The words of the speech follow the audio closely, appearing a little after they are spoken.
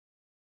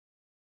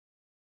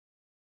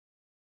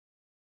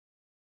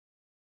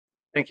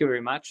Thank you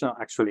very much. No,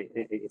 actually,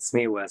 it's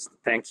me who has to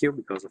thank you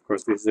because, of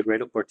course, this is a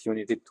great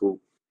opportunity to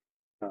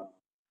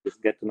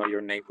just get to know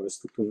your neighbors,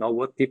 to know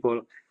what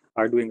people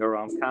are doing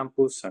around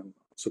campus, and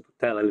also to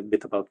tell a little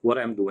bit about what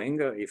I'm doing.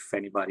 If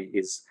anybody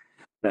is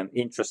then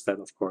interested,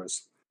 of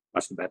course,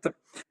 much better.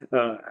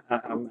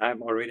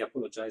 I'm already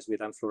apologized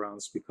with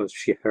Anne-Florence because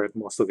she heard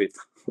most of it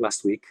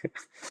last week.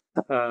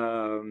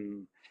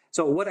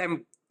 So what I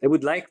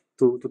would like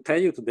to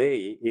tell you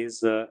today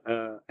is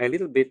a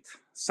little bit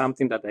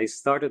something that I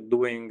started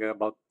doing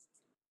about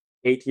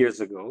 8 years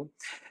ago,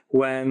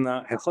 when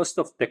a host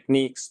of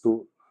techniques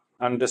to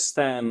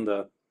understand,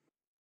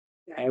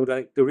 I would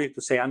like to really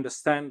to say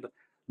understand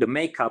the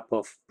makeup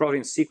of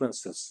protein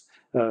sequences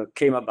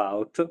came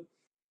about,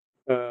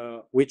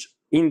 which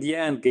in the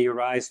end gave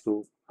rise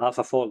to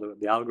AlphaFold,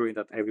 the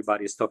algorithm that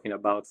everybody is talking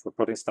about for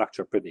protein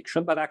structure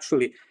prediction. But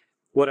actually,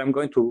 what I'm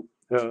going to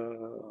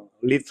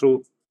lead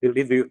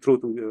you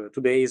through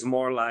today is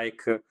more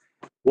like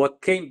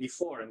what came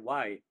before and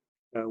why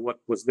what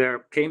was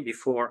there came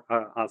before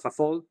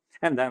AlphaFold.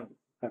 And then,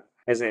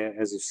 as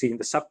you see in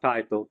the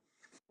subtitle,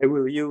 I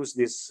will use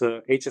this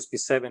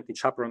HSP70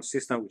 chaperone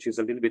system, which is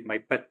a little bit my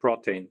pet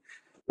protein,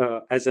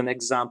 as an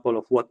example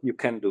of what you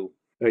can do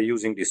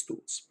using these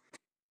tools.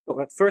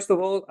 So, first of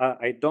all,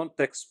 I don't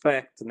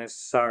expect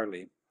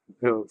necessarily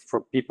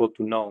for people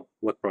to know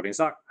what proteins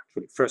are.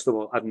 Actually, first of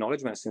all,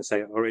 acknowledgement, since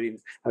I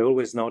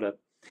always know that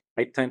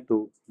I tend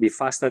to be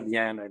fast at the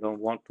end. I don't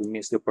want to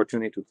miss the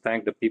opportunity to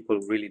thank the people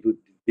who really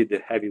did the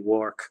heavy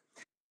work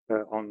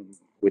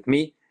with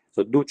me.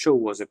 So Duccio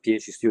was a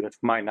PhD student of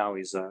mine, now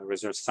is a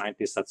research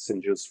scientist at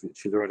St. Jude's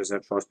Children's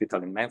Research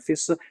Hospital in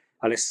Memphis.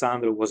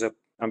 Alessandro was an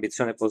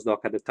Ambizione postdoc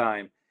at the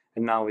time,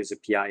 and now is a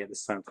PI at the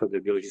Centre de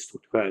Biologie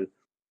Structurelle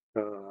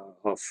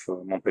of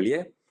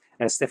Montpellier.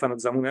 And Stefano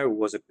Zamuner, who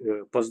was a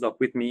postdoc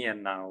with me,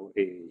 and now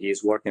he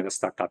is working at a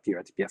startup here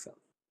at EPFL.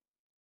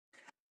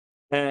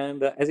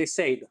 And as I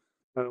said,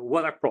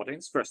 what are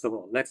proteins? First of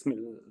all, let's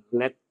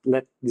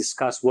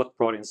discuss what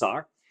proteins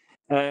are.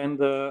 And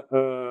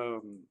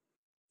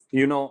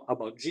you know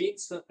about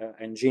genes,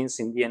 and genes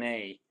in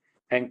DNA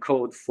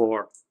encode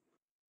for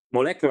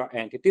molecular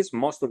entities.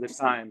 Most of the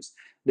times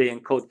they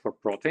encode for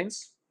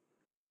proteins.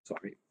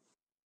 Sorry,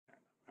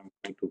 I'm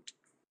going to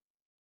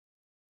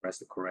press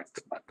the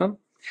correct button.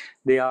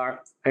 They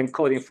are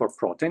encoding for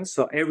proteins.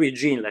 So every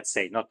gene, let's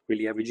say, not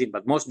really every gene,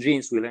 but most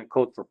genes will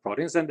encode for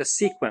proteins, and the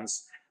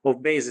sequence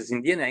of bases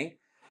in DNA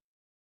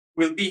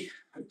will be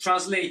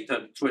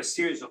translated through a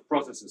series of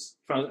processes,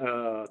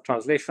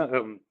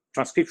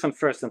 transcription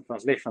first and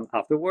translation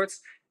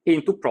afterwards,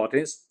 into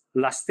proteins.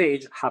 Last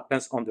stage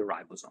happens on the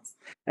ribosome.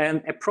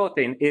 And a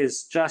protein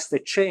is just a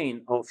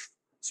chain of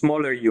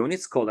smaller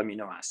units called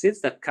amino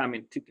acids that come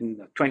in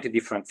 20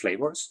 different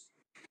flavors.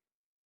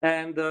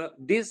 And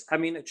this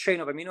chain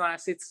of amino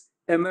acids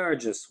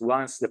emerges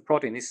once the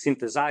protein is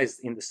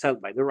synthesized in the cell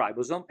by the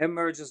ribosome,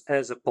 emerges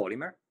as a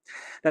polymer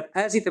that,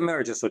 as it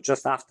emerges, so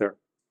just after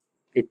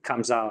it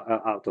comes out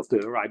of the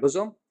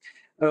ribosome,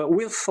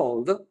 will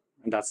fold,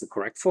 and that's the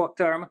correct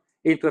term,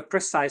 into a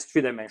precise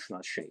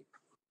three-dimensional shape.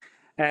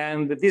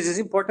 And this is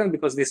important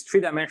because this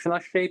three-dimensional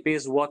shape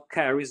is what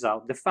carries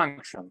out the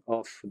function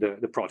of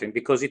the protein,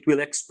 because it will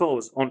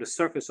expose on the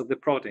surface of the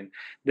protein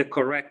the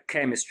correct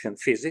chemistry and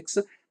physics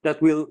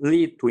that will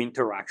lead to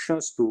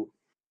interactions, to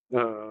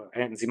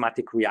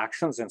enzymatic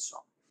reactions, and so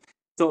on.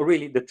 So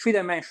really, the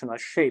three-dimensional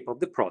shape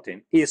of the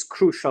protein is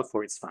crucial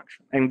for its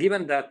function. And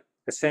given that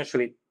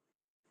essentially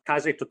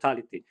quasi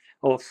totality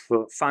of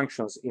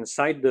functions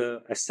inside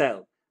a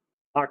cell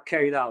are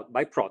carried out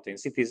by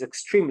proteins, it is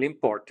extremely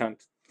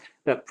important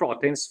that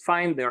proteins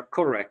find their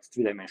correct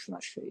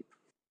three-dimensional shape.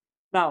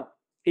 Now,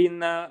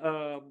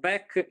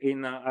 back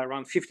in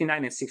around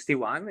 59 and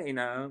 61, in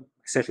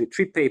essentially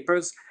 3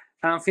 papers,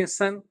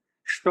 Anfinsen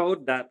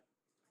showed that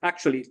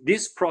actually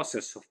this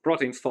process of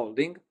protein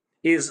folding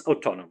is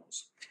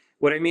autonomous.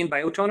 What I mean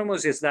by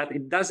autonomous is that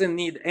it doesn't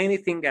need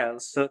anything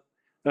else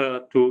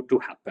to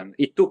happen.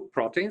 It took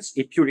proteins,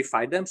 it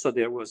purified them, so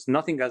there was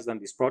nothing else than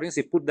these proteins.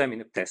 It put them in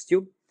a test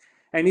tube,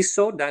 and he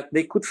saw that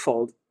they could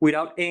fold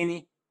without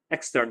any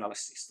external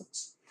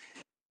assistance.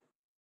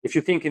 If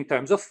you think in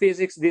terms of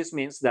physics, this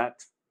means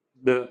that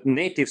the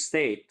native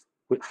state,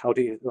 how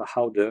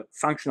the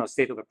functional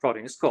state of a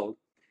protein is called,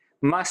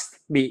 must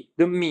be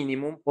the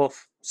minimum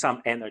of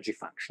some energy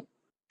function.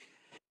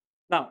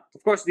 Now,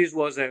 of course, this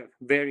was a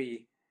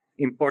very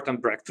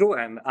important breakthrough,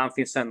 and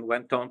Anfinsen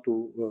went on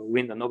to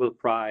win the Nobel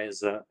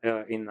Prize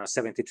in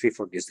 '73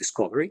 for this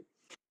discovery.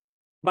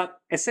 But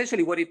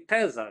essentially what it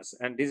tells us,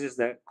 and this is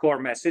the core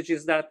message,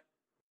 is that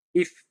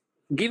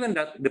given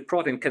that the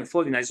protein can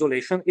fold in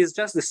isolation, is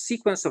just the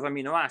sequence of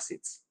amino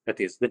acids,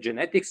 that is, the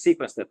genetic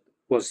sequence that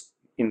was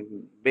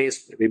in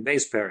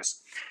base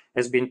pairs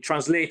has been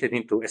translated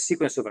into a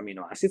sequence of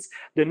amino acids.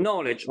 The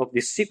knowledge of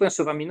this sequence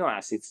of amino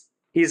acids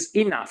is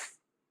enough,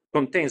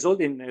 contains all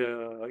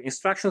the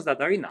instructions that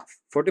are enough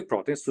for the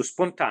proteins to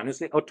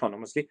spontaneously,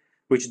 autonomously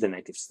reach the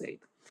native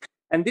state.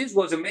 And this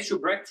was a major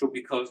breakthrough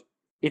because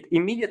it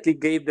immediately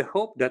gave the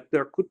hope that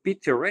there could be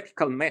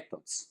theoretical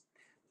methods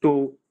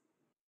to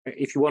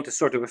if you want, a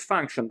sort of a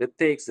function that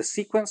takes the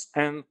sequence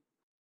and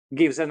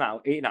gives an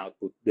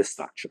output, the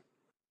structure.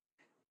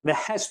 There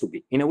has to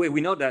be. In a way,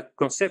 we know that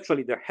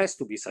conceptually there has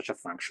to be such a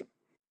function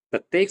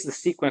that takes the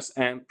sequence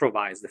and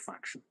provides the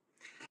function.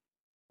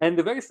 And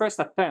the very first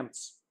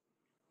attempts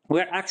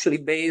were actually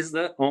based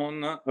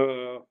on,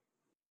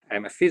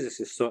 I'm a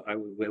physicist, so I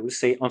will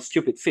say on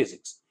stupid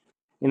physics,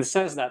 in the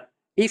sense that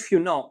if you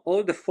know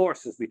all the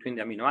forces between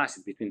the amino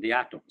acids, between the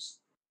atoms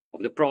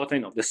of the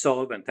protein, of the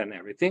solvent and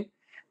everything,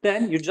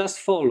 then you just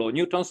follow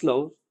Newton's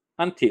laws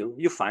until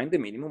you find the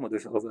minimum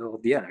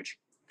of the energy.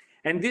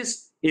 And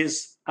this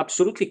is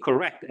absolutely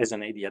correct as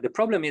an idea. The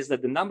problem is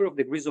that the number of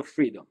degrees of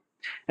freedom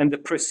and the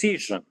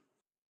precision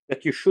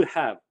that you should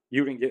have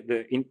during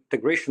the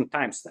integration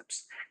time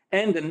steps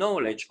and the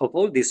knowledge of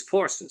all these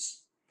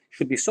forces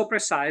should be so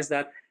precise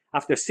that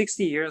after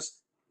 60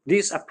 years,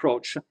 this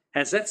approach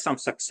has had some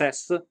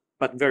success,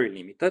 but very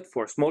limited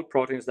for small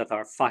proteins that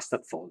are fast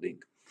at folding.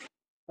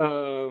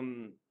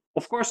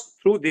 Of course,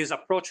 through this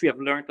approach, we have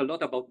learned a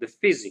lot about the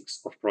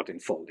physics of protein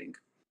folding.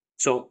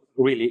 So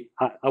really,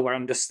 our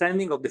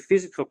understanding of the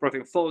physics of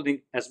protein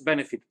folding has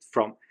benefited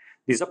from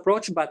this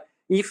approach. But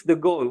if the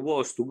goal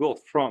was to go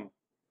from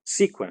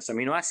sequence,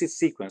 amino acid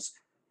sequence,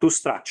 to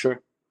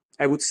structure,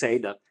 I would say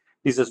that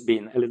this has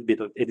been a little bit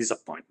of a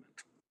disappointment.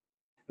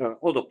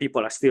 Although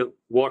people are still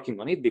working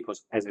on it,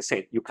 because, as I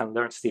said, you can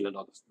learn still a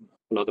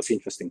lot of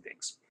interesting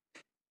things.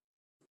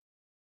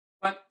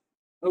 But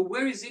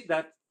where is it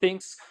that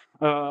things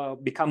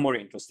become more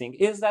interesting?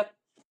 Is that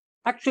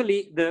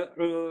actually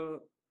the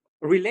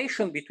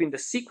relation between the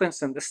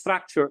sequence and the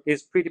structure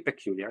is pretty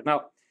peculiar.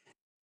 Now,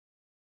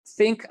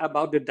 think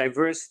about the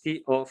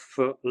diversity of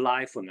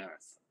life on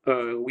Earth.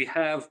 We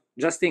have,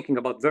 just thinking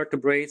about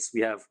vertebrates,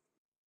 we have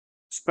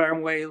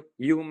sperm whale,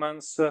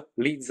 humans,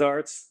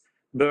 lizards,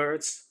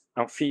 birds,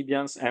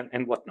 amphibians,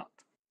 and whatnot.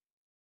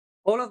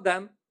 All of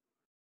them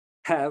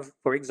have,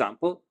 for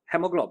example,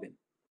 hemoglobin.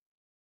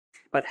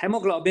 But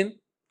hemoglobin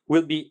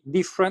will be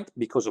different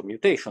because of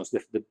mutations.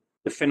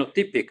 The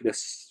phenotypic, the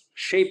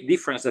shape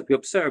difference that we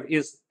observe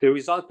is the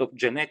result of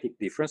genetic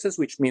differences,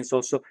 which means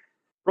also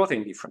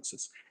protein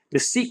differences. The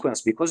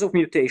sequence, because of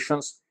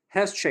mutations,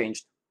 has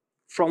changed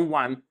from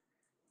one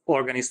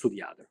organism to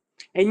the other.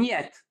 And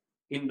yet,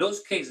 in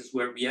those cases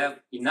where we have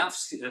enough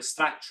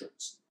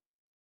structures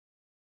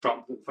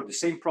for the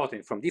same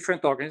protein from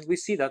different organisms, we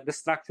see that the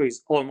structure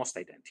is almost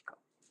identical.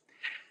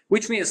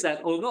 Which means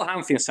that although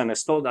Anfinsen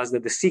has told us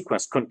that the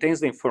sequence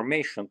contains the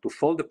information to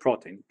fold the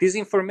protein, this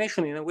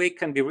information in a way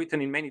can be written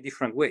in many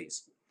different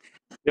ways.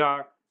 There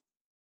are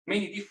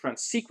many different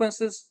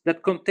sequences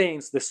that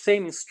contains the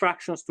same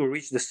instructions to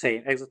reach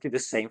exactly the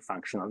same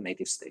functional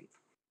native state.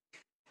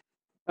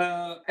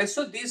 And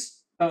so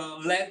this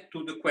led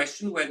to the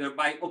question whether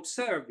by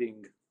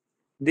observing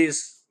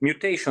these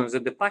mutations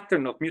and the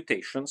pattern of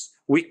mutations,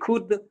 we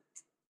could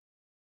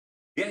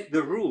get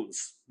the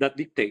rules that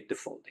dictate the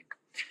folding.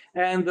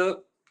 And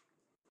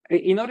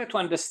in order to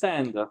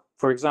understand,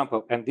 for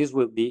example, and this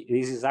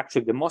is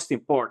actually the most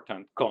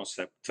important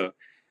concept to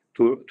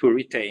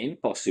retain,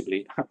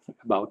 possibly,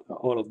 about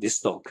all of this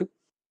talk,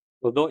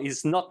 although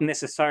it's not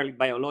necessarily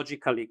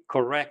biologically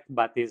correct,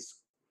 but is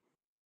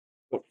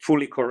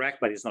fully correct,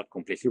 but it's not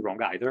completely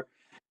wrong either.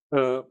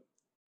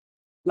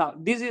 Now,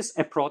 this is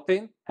a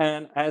protein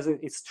and has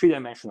its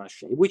three-dimensional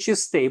shape, which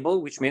is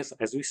stable, which means,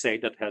 as we say,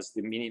 that has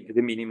the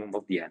minimum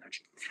of the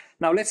energy.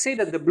 Now, let's say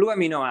that the blue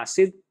amino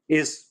acid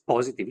is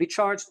positively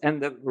charged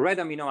and the red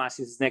amino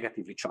acid is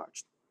negatively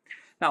charged.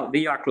 Now,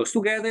 they are close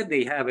together.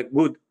 They have a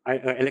good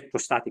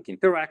electrostatic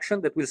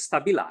interaction that will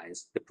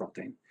stabilize the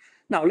protein.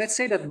 Now, let's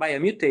say that by a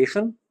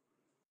mutation,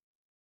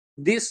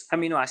 this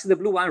amino acid, the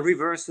blue one,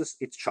 reverses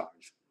its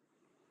charge.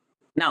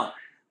 Now,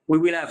 we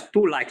will have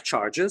two like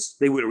charges.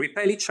 They will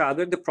repel each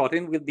other. The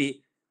protein will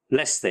be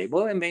less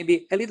stable and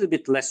maybe a little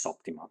bit less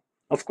optimal.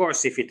 Of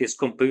course, if it is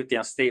completely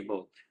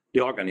unstable,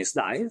 the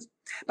organism dies.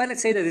 But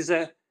let's say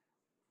that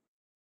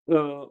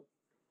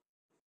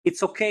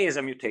it's okay as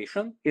a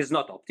mutation, it's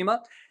not optimal.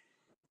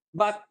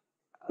 But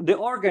the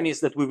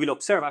organisms that we will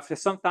observe after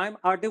some time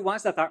are the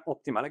ones that are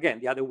optimal. Again,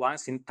 the other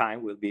ones in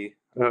time will be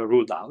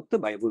ruled out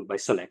by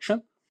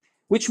selection,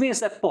 which means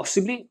that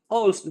possibly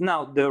also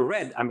now the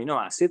red amino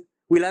acid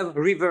will have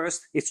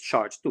reversed its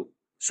charge too.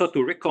 So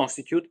to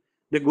reconstitute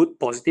the good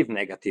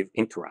positive-negative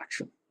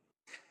interaction.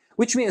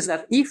 Which means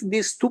that if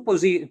these two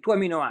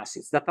amino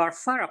acids that are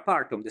far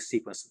apart on the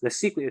sequence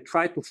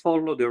try to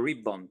follow the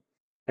ribbon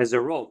as a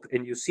rope,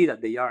 and you see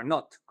that they are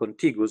not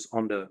contiguous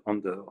on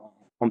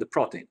the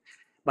protein,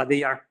 but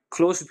they are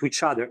close to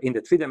each other in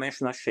the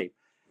three-dimensional shape.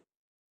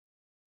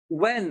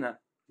 When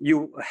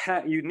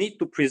you need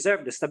to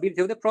preserve the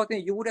stability of the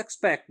protein, you would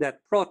expect that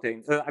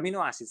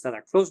amino acids that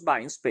are close by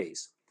in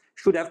space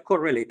should have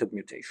correlated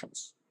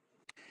mutations.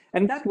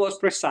 And that was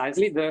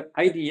precisely the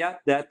idea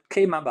that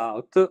came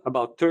about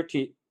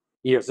 30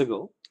 years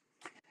ago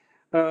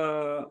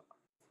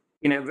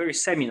in a very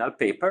seminal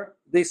paper.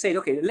 They said,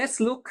 okay, let's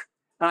look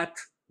at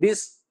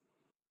this,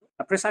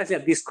 precisely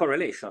at this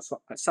correlation.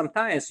 So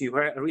sometimes you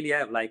really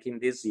have, like in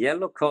this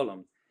yellow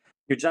column,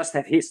 You just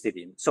have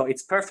histidine. So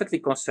it's perfectly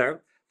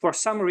conserved. For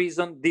some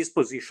reason, this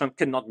position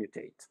cannot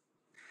mutate.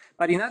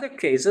 But in other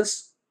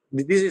cases,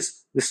 this is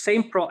the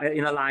same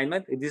in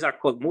alignment. These are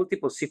called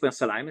multiple sequence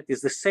alignment.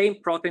 It's the same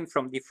protein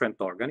from different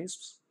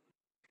organisms.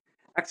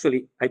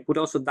 Actually, I put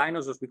also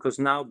dinosaurs because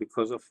now,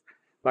 because of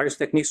various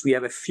techniques, we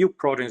have a few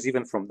proteins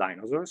even from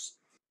dinosaurs,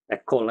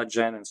 like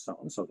collagen and so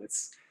on. So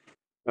that's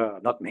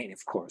not many,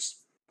 of course.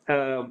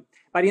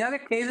 But in other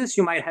cases,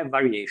 you might have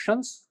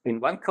variations in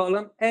one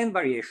column and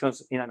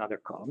variations in another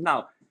column.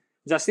 Now,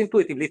 just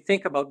intuitively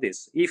think about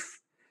this. If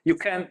you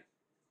can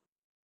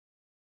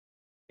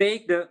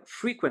take the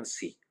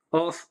frequency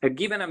of a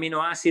given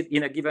amino acid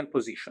in a given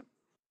position,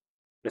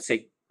 let's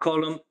say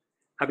column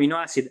amino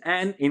acid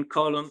N in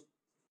column,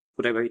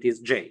 whatever it is,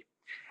 J,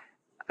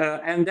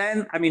 and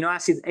then amino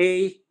acid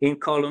A in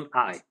column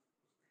I.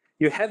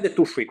 You have the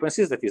two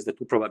frequencies, that is the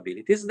two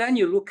probabilities. Then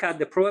you look at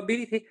the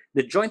probability,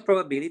 the joint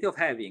probability of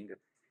having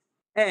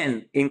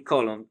N in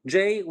column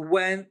J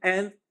when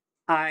and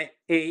A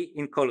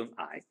in column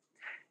I.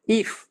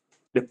 If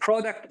the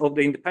product of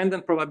the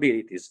independent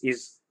probabilities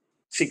is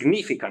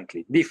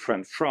significantly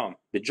different from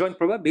the joint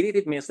probability,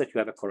 it means that you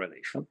have a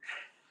correlation.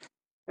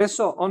 And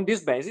so on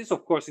this basis,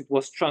 of course, it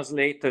was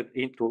translated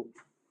into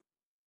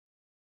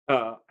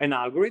an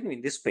algorithm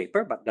in this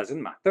paper, but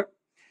doesn't matter.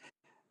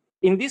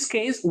 In this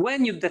case,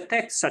 when you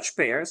detect such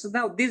pairs,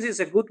 now this is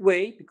a good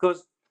way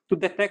because to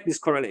detect these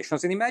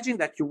correlations. And imagine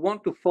that you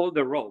want to fold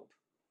a rope.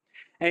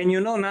 And you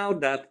know now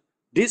that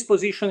this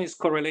position is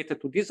correlated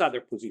to this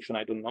other position.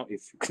 I don't know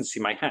if you can see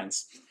my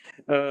hands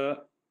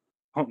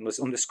on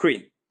the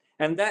screen.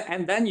 And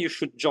then you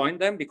should join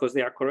them because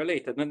they are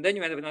correlated. And then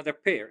you have another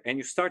pair and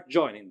you start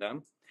joining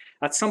them.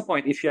 At some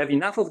point, if you have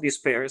enough of these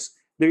pairs,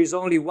 there is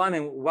only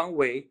one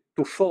way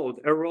to fold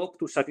a rope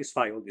to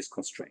satisfy all these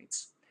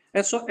constraints.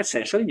 And so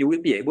essentially, you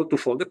will be able to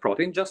fold the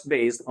protein just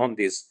based on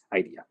this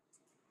idea.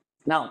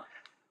 Now,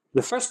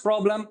 the first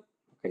problem,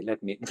 okay,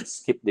 let me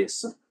skip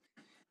this.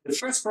 The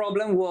first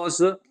problem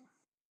was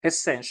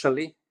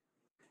essentially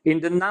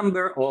in the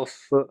number of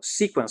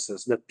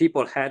sequences that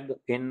people had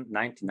in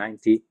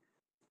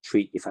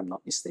 1993, if I'm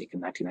not mistaken,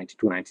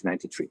 1992,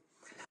 1993.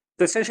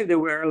 So essentially, there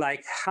were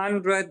like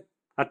 100,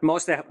 at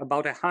most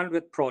about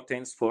 100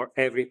 proteins for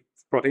every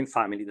protein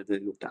family that they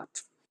looked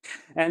at.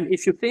 And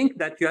if you think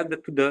that you have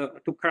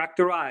to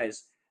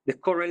characterize the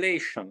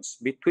correlations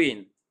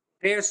between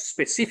pairs,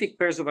 specific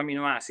pairs of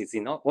amino acids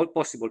in all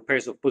possible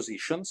pairs of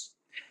positions,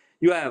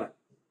 you have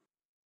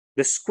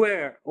the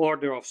square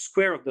of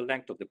the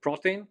length of the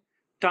protein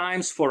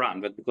times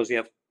 400, because you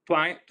have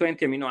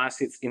 20 amino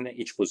acids in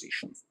each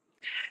position.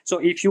 So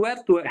if you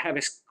have to have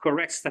a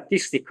correct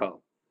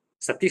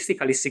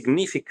statistically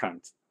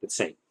significant, let's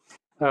say,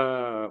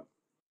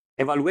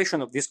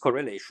 evaluation of these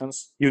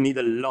correlations, you need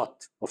a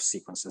lot of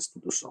sequences to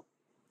do so.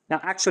 Now,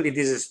 actually,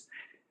 this is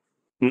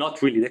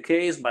not really the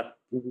case, but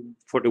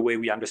for the way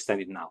we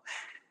understand it now.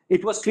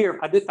 It was clear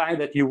at the time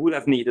that you would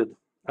have needed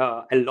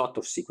a lot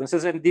of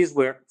sequences, and these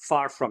were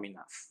far from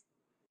enough.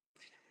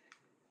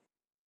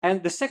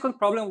 And the second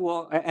problem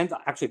was, and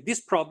actually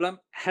this problem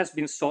has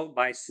been solved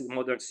by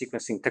modern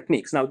sequencing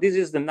techniques. Now, this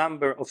is the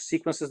number of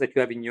sequences that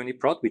you have in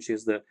UniProt, which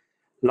is the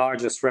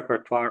largest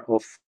repertoire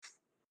of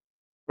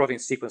protein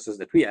sequences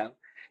that we have.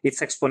 It's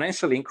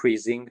exponentially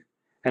increasing,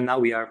 and now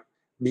we are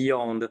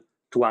beyond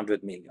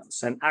 200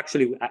 millions. And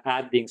actually,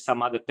 adding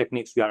some other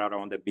techniques, we are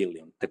around 1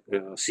 billion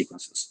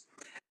sequences.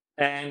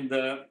 And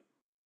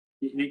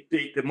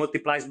it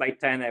multiplies by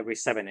 10 every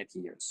 7-8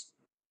 years.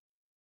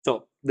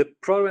 So the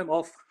problem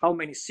of how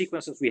many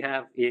sequences we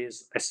have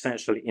is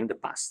essentially in the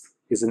past,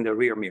 is in the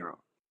rear mirror.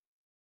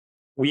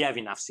 We have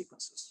enough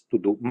sequences to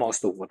do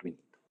most of what we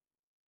need.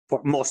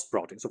 For most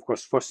proteins, of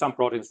course, for some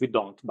proteins we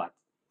don't, but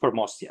for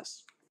most,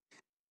 yes.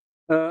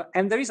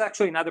 And there is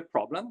actually another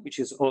problem, which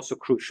is also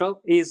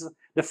crucial, is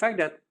the fact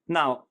that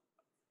now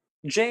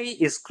J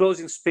is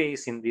closing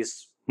space in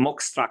this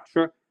mock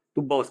structure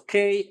to both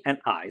K and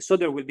I. So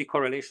there will be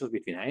correlations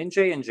between I and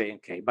J and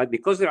K. But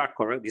because there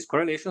are these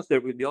correlations,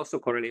 there will be also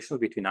correlations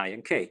between I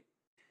and K.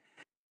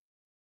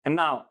 And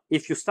now,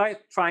 if you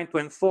start trying to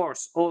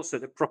enforce also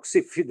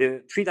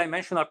the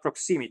three-dimensional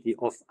proximity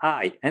of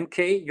I and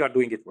K, you are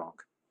doing it wrong,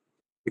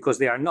 because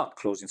they are not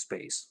closing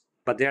space,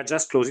 but they are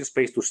just closing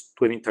space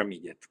to an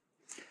intermediate.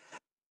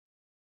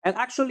 And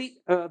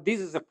actually, this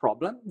is a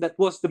problem that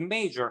was the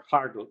major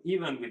hurdle,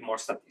 even with more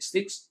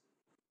statistics.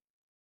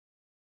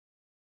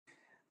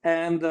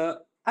 And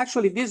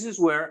actually, this is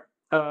where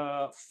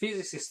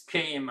physicists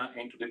came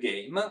into the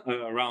game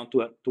around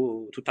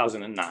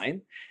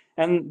 2009.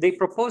 And they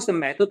proposed a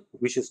method,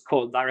 which is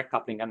called direct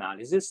coupling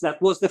analysis.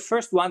 That was the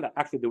first one that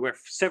actually there were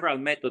several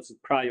methods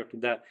prior to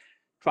that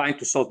trying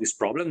to solve this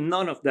problem.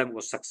 None of them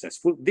was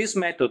successful. This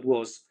method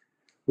was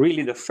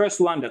really the first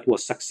one that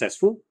was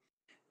successful.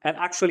 And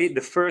actually,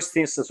 the first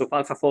instance of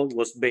AlphaFold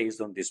was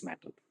based on this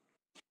method.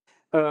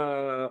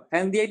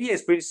 And the idea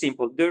is pretty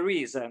simple. There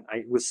is, and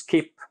I will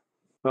skip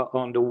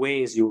on the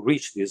ways you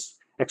reach this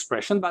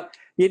expression, but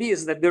it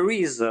is that there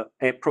is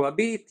a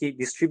probability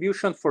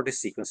distribution for the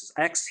sequences.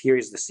 X here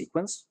is the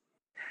sequence.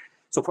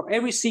 So for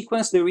every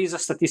sequence, there is a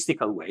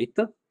statistical weight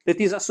that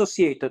is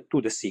associated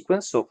to the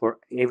sequence. So for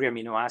every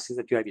amino acid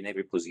that you have in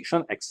every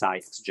position, xi,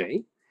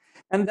 xj,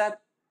 and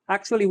that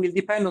actually will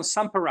depend on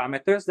some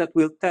parameters that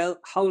will tell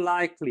how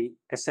likely,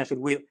 essentially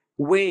will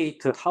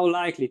weight how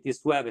likely it is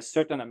to have a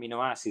certain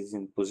amino acids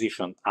in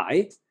position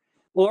I,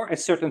 or a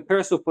certain pair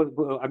of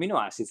amino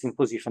acids in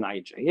position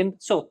ij. And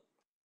so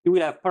you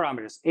will have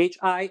parameters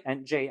hi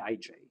and jij.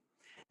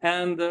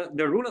 And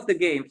the rule of the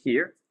game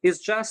here is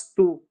just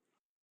to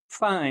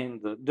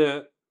find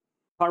the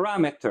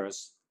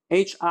parameters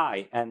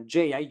hi and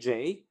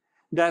jij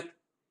that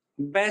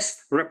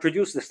best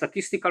reproduce the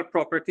statistical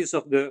properties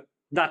of the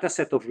data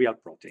set of real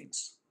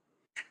proteins.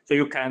 So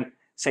you can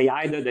say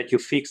either that you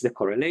fix the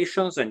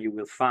correlations and you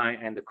will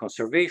find, and the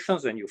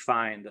conservations, and you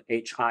find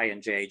hi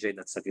and jij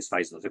that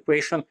satisfies those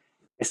equations.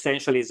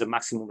 Essentially, it's a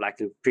maximum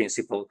likelihood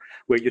principle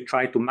where you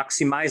try to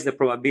maximize the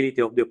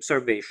probability of the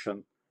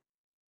observation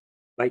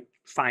by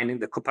finding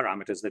the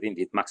coparameters that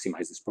indeed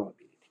maximize this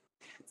probability.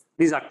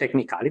 These are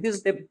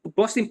technicalities. The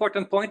most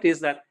important point is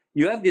that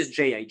you have this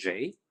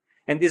jij,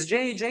 and this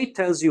jij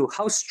tells you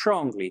how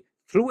strongly,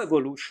 through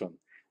evolution,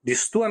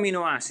 these two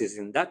amino acids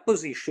in that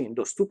position, in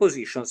those two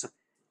positions,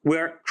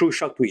 were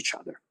crucial to each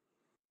other.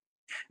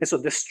 And so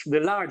the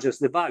largest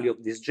the value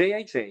of this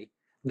jij,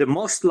 the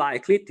most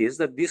likely it is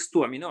that these two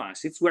amino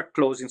acids were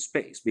close in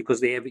space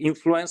because they have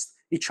influenced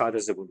each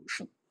other's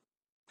evolution.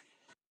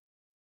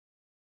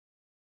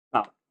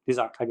 Now, these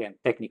are, again,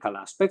 technical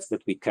aspects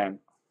that we can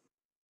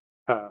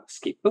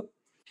skip,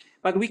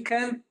 but we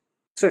can,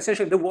 so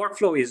essentially the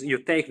workflow is you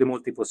take the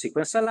multiple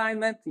sequence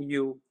alignment,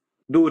 you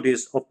do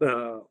this,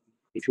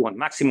 if you want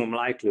maximum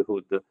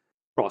likelihood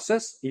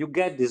process, you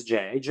get this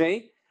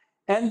jij,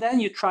 and then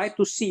you try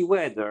to see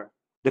whether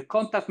the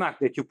contact map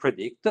that you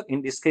predict,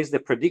 in this case, the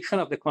prediction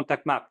of the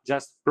contact map,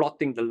 just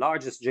plotting the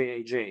largest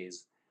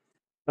jijs,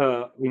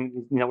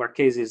 in our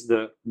case is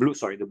the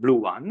blue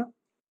one,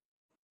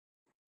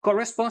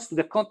 corresponds to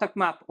the contact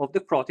map of the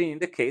protein in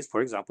the case,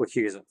 for example,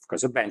 here is, of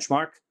course, a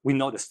benchmark. We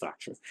know the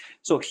structure.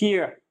 So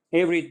here,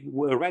 every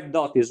red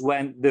dot is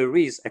when there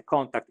is a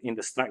contact in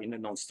the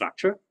known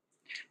structure.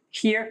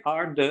 Here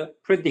are the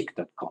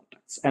predicted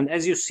contacts. And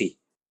as you see,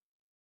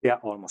 they are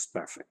almost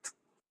perfect.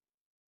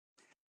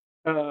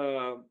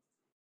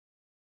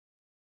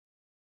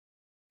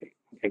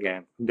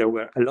 Again, there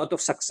were a lot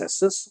of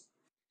successes.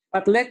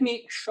 But let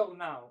me show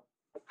now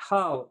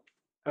how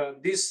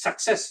these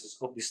successes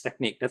of this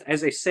technique that,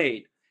 as I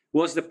said,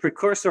 was the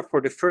precursor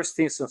for the first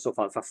instance of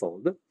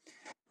AlphaFold,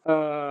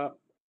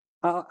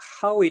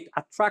 how it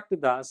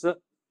attracted us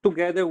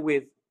together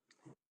with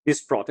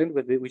this protein,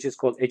 which is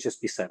called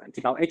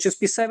HSP70. Now,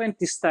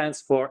 HSP70 stands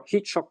for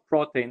heat shock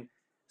protein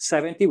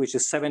 70, which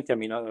is 70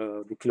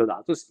 amino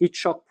kilodaltons, heat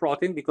shock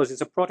protein, because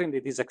it's a protein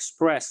that is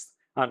expressed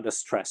under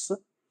stress.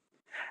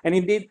 And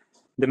indeed,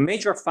 the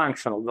major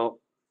function, although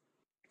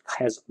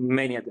has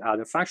many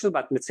other functions,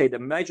 but let's say the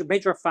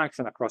major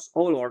function across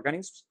all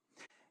organisms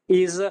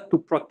is to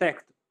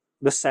protect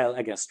the cell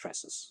against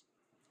stresses.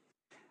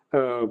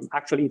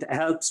 Actually, it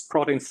helps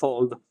protein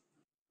fold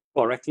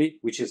correctly,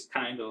 which is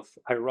kind of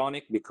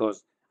ironic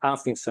because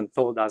Anfinsen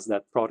told us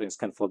that proteins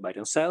can fold by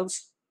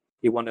themselves.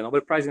 He won the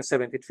Nobel Prize in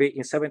 '73.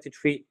 In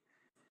 '73,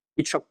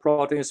 heat shock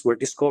proteins were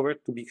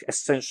discovered to be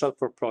essential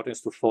for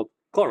proteins to fold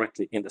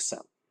correctly in the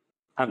cell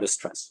under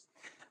stress.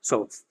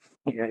 So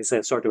it's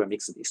a sort of a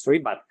mixed history,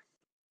 but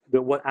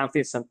what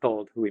Anfinsen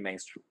told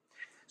remains true.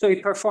 So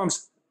it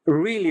performs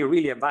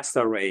really a vast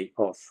array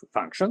of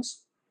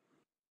functions.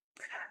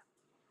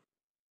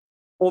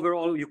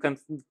 Overall, you can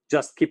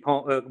just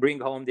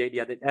bring home the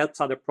idea that it helps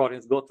other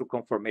proteins go through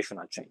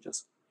conformational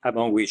changes,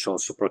 among which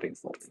also protein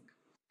folding.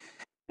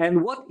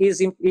 And what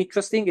is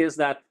interesting is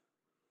that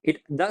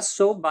it does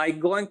so by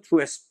going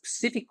through a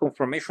specific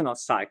conformational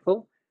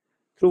cycle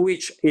through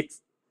which it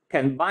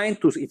can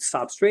bind to its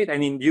substrate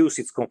and induce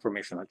its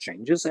conformational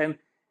changes, and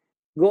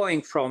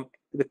going from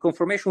the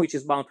conformation which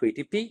is bound to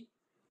ATP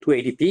to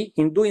ADP.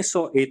 In doing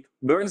so, it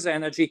burns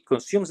energy,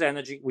 consumes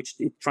energy, which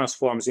it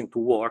transforms into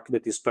work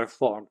that is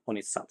performed on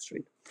its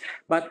substrate.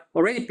 But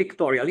already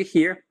pictorially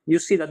here, you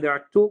see that there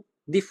are two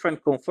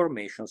different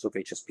conformations of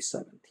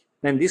HSP70.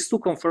 And these two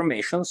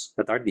conformations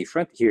that are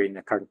different here in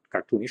a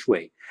cartoonish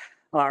way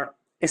are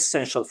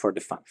essential for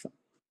the function.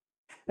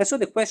 And so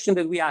the question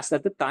that we asked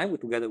at the time,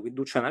 together with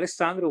Duccio and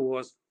Alessandro,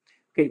 was,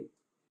 okay,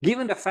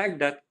 given the fact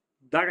that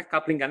direct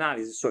coupling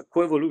analysis, so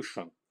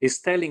coevolution, is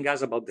telling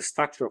us about the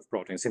structure of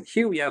proteins, and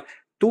here we have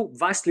two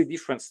vastly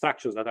different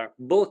structures that are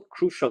both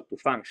crucial to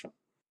function,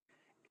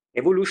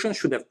 evolution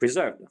should have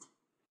preserved them.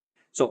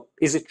 So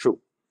is it true?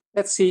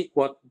 Let's see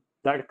what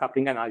direct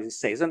coupling analysis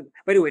says. And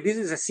by the way, this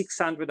is a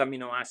 600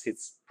 amino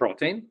acids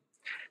protein,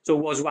 so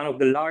it was one of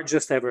the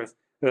largest ever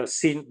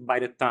seen by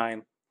the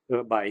time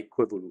by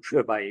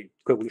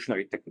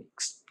coevolutionary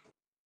techniques.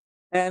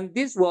 And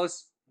this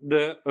was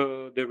the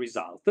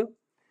result.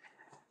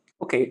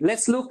 Okay,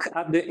 let's look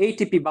at the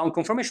ATP bound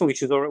conformation,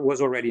 which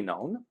was already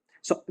known.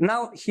 So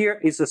now here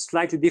is a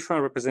slightly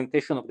different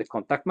representation of the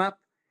contact map.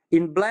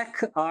 In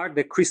black are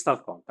the crystal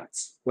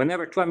contacts.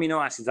 Whenever two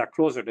amino acids are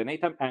closer than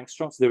 8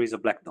 angstroms, there is a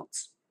black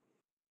dots.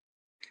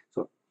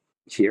 So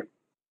here,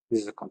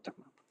 this is a contact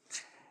map.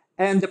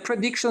 And the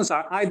predictions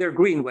are either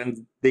green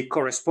when they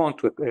correspond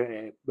to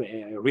a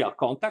real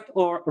contact,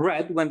 or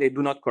red when they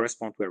do not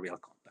correspond to a real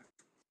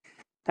contact.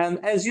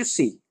 And as you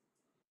see,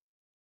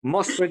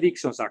 most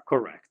predictions are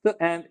correct.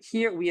 And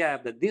here we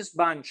have that this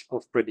bunch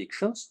of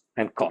predictions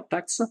and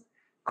contacts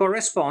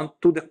correspond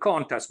to the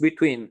contacts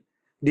between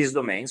these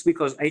domains,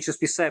 because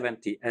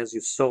HSP70, as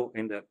you saw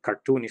in the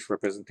cartoonish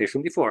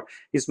representation before,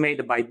 is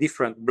made by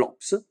different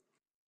blobs.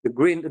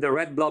 The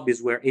red blob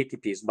is where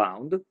ATP is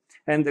bound,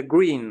 and the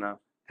green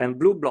and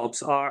blue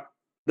blobs are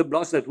the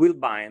blobs that will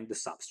bind the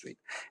substrate.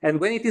 And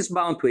when it is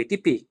bound to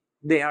ATP,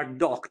 they are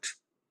docked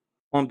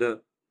on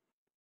the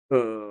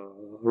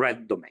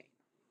red domain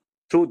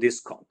through these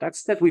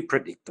contacts that we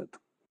predicted.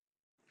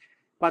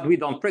 But we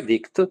don't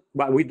predict,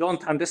 but we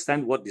don't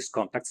understand what these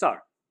contacts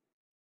are.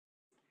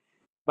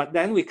 But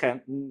then we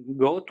can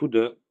go to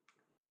the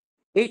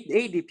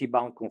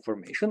ADP-bound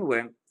conformation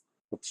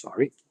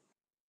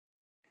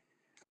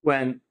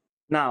when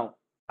now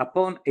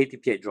upon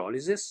ATP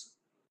hydrolysis,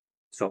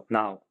 so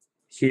now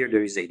here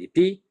there is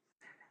ADP,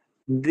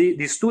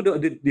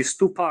 these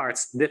two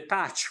parts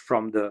detach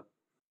from the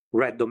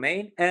red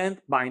domain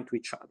and bind to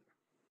each other.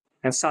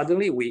 And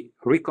suddenly we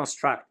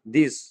reconstruct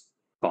these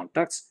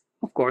contacts.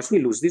 Of course, we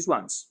lose these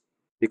ones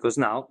because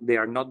now they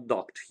are not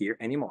docked here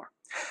anymore.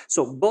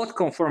 So both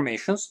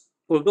conformations,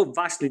 although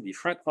vastly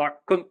different, are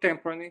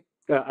contemporary,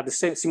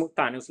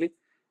 simultaneously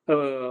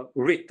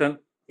written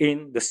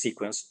in the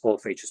sequence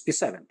of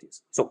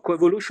HSP70s. So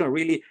coevolution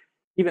really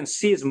even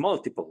sees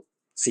multiple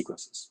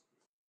sequences.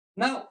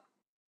 Now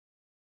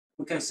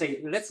we can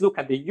say, let's look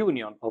at the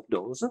union of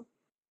those.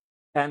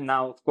 And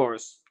now, of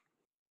course,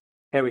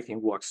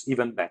 everything works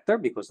even better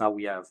because now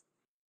we have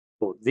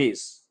both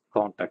these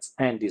contacts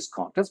and these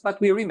contacts, but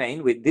we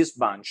remain with this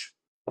bunch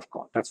of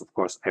contacts. Of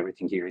course,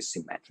 everything here is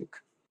symmetric.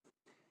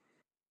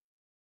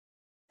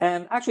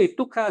 And actually, it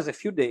took us a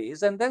few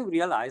days, and then we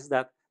realized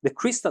that the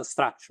crystal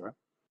structure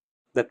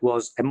that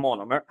was a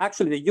monomer,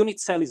 actually the unit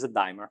cell is a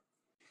dimer.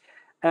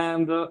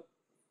 And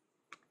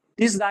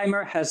this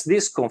dimer has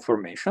this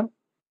conformation.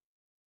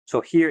 So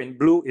here in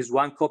blue is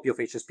one copy of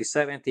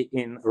HSP70,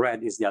 in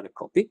red is the other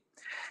copy.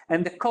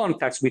 And the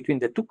contacts between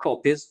the two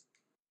copies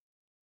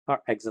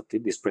are exactly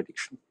this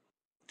prediction.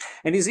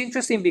 And it's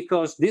interesting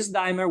because this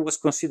dimer was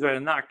considered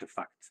an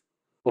artifact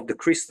of the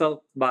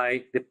crystal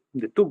by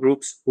the two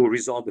groups who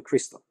resolved the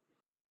crystal.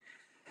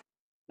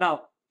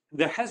 Now,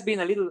 there has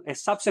been a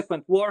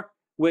subsequent work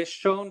which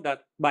shown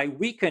that by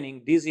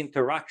weakening these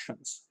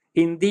interactions,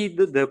 indeed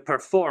the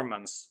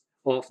performance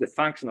of the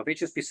function of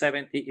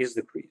HSP70 is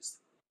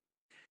decreased.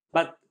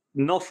 But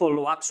no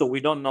follow-up, so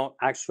we don't know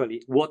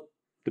actually what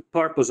the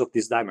purpose of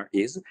this dimer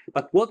is.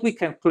 But what we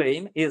can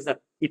claim is that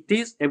it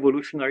is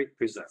evolutionary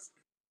preserved.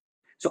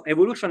 So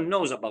evolution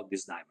knows about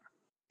this dimer.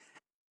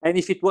 And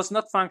if it was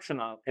not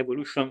functional,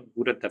 evolution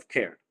wouldn't have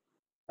cared,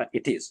 but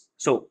it is.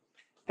 So,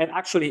 and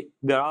actually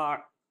there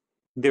are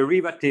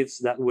derivatives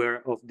that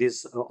were of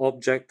this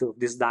object, of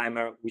this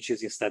dimer, which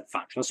is instead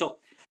functional. So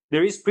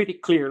there is pretty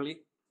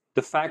clearly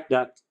the fact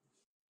that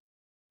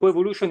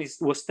coevolution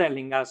was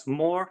telling us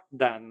more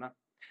than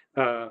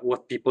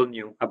what people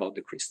knew about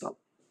the crystal.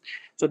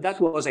 So that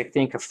was, I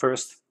think, a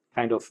first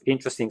kind of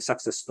interesting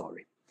success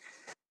story.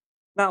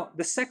 Now,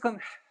 the second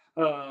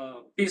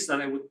piece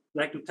that I would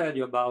like to tell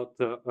you about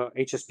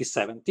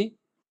HSP70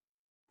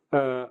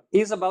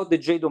 is about the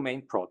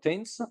J-domain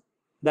proteins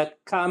that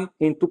come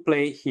into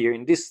play here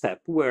in this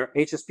step, where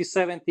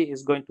HSP70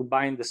 is going to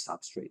bind the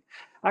substrate.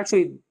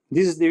 Actually,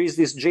 there is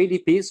this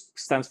JDP,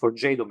 stands for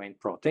J-domain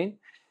protein,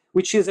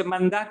 which is a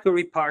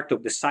mandatory part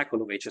of the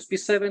cycle of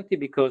HSP70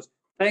 because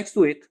thanks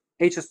to it,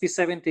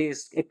 HSP70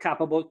 is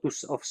capable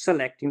of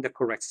selecting the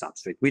correct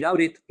substrate.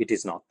 Without it, it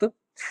is not.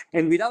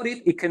 And without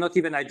it, it cannot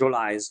even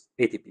hydrolyze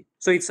ATP.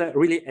 So it's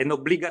really an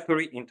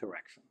obligatory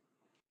interaction.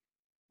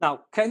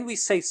 Now, can we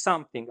say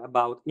something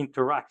about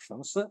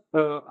interactions?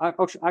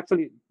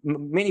 Actually,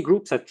 many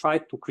groups have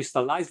tried to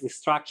crystallize the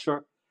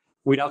structure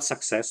without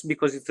success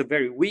because it's a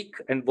very weak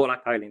and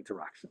volatile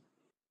interaction.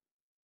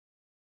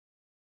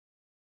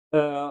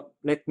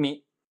 Let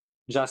me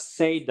just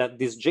say that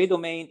this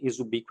J-domain is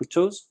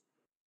ubiquitous,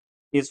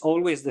 is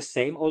always the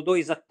same, although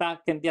it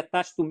can be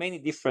attached to many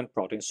different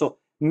proteins. So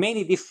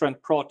many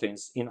different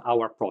proteins in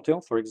our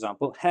proteome, for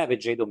example, have a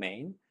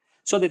J-domain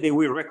so that they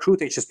will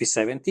recruit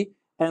HSP70,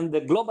 and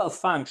the global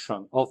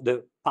function of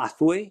the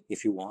pathway,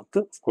 if you want,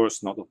 of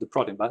course not of the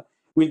protein, but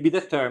will be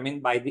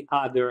determined by the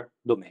other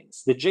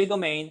domains. The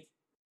J-domain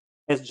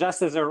has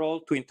just as a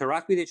role to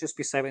interact with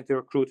HSP70,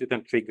 recruit it,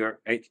 and trigger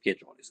ATP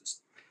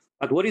hydrolysis.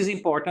 But what is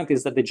important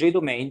is that the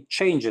J-domain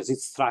changes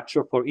its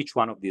structure for each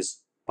one of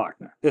these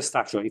partners. The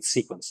structure, its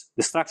sequence.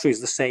 The structure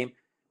is the same,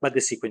 but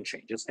the sequence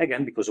changes,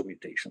 again, because of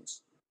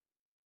mutations.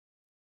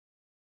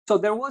 So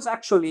there was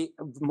actually,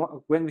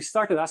 when we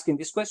started asking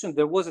this question,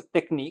 there was a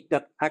technique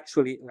that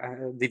actually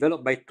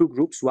developed by two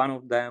groups. One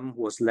of them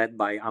was led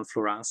by Anne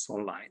Florence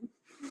online,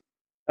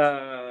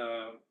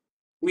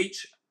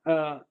 which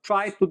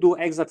try to do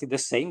exactly the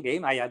same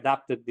game. I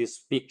adapted this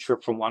picture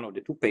from one of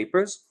the two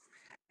papers.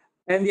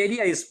 And the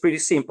idea is pretty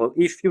simple.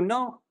 If you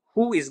know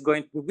who is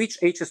going, which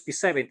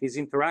HSP70 is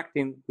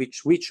interacting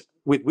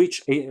with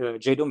which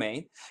J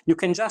domain, you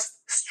can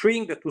just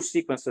string the two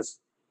sequences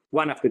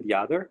one after the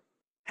other,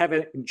 have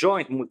a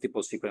joint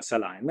multiple sequence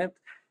alignment,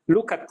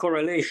 look at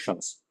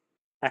correlations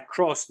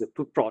across the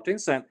two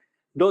proteins, and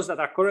those that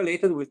are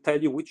correlated will tell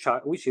you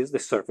which is the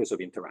surface of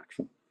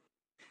interaction.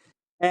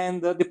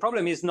 And the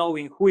problem is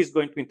knowing who is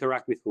going to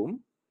interact with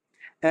whom.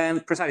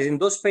 And precisely in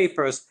those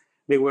papers,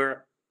 they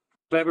were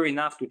clever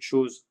enough to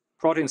choose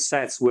protein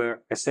sets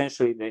where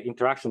essentially the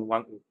interaction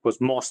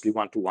was mostly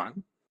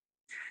one-to-one.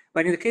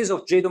 But in the case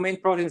of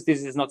J-domain proteins,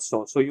 this is not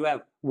so. So you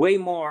have way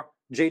more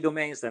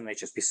J-domains than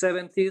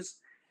HSP70s.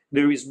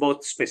 There is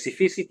both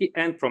specificity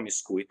and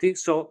promiscuity.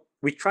 So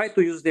we tried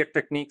to use their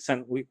techniques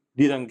and we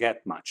didn't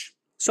get much.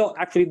 So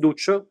actually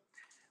Duccio,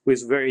 who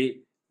is a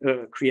very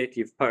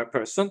creative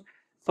person,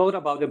 thought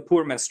about the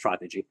poor man's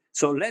strategy.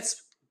 So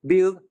let's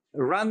build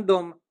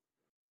random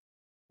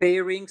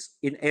pairings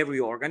in every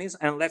organism,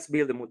 and let's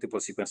build a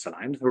multiple sequence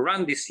alignment,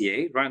 run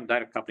DCA, run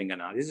direct coupling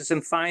analysis,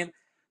 and find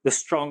the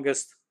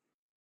strongest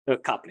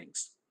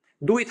couplings.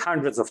 Do it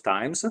hundreds of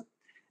times,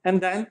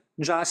 and then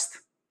just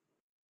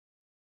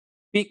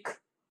pick,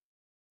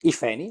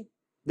 if any,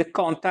 the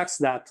contacts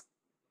that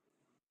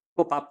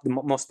pop up the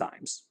most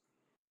times.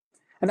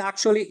 And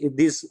actually,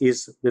 this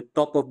is the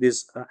top of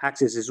this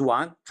axis is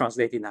 1,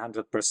 translating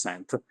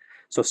 100%.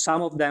 So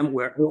some of them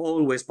were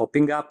always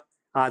popping up,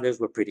 others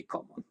were pretty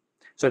common.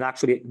 So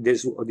actually,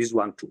 this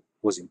one too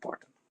was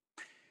important.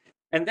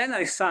 And then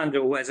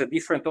Alessandro, who has a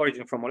different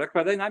origin from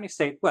molecular dynamics,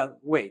 said, well,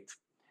 wait,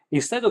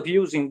 instead of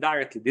using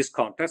directly these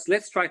contacts,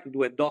 let's try to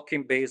do a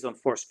docking based on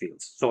force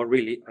fields, so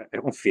really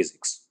on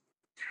physics.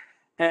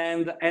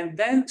 And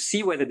then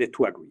see whether the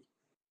two agree.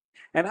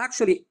 And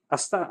actually,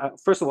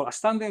 first of all,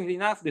 astoundingly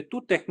enough, the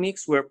two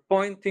techniques were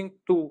pointing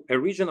to a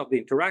region of the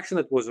interaction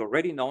that was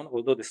already known,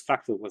 although the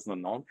structure was not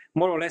known.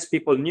 More or less,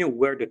 people knew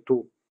where the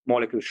two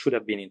molecules should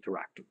have been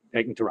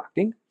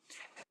interacting.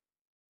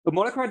 The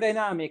molecular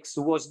dynamics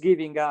was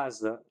giving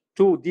us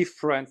two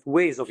different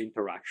ways of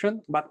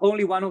interaction, but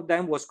only one of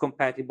them was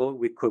compatible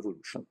with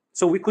coevolution.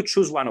 So we could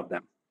choose one of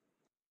them.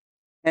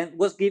 And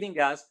was giving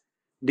us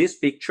this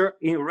picture.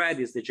 In red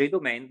is the J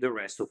domain, the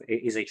rest of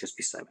is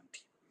HSP70.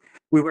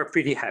 We were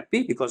pretty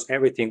happy because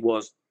everything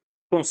was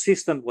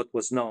consistent with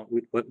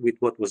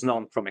what was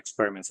known from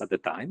experiments at the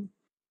time.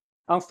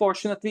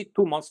 Unfortunately,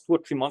 2 or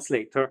 3 months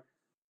later,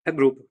 a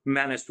group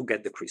managed to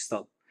get the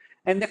crystal.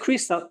 And the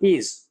crystal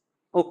is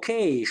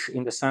okay-ish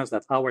in the sense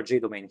that our J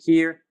domain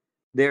here,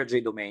 their J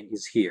domain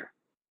is here.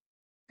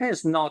 And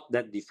it's not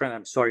that different.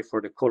 I'm sorry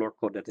for the color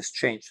code that has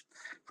changed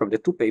from the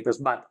two papers,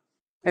 but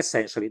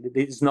essentially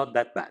it is not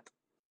that bad.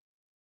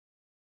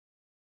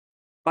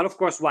 But of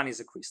course, one is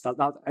a crystal.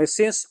 Now,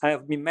 since I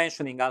have been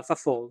mentioning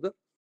AlphaFold,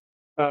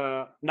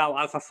 now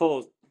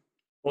AlphaFold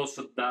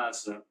also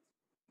does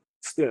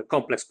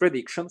complex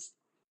predictions.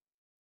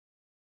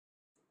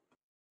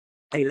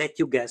 I let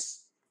you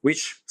guess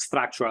which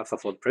structure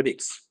AlphaFold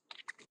predicts.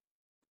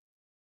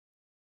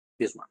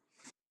 This one,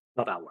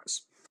 not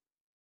ours.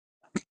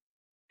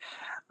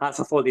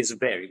 AlphaFold is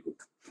very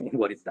good in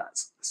what it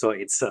does. So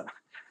it's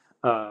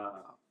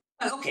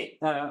okay.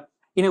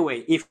 In a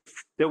way, if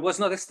there was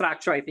not a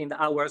structure, I think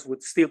ours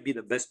would still be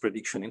the best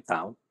prediction in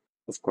town.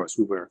 Of course,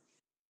 we were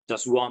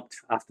just swamped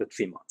after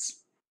 3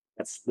 months.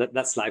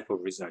 That's life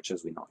of research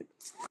as we know it.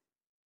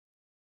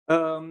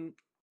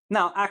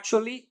 Now,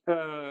 actually,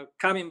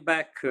 coming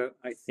back,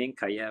 I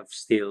think I have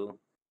still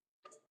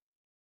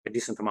a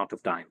decent amount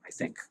of time, I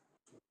think.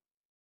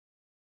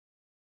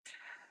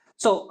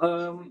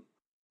 So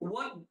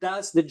what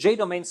does the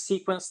J-domain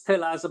sequence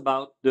tell us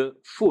about the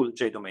full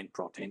J-domain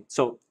protein?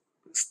 So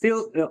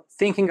still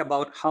thinking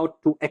about how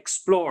to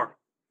explore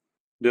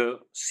the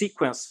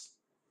sequence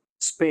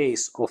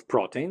space of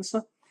proteins,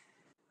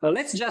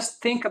 let's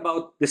just think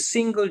about the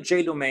single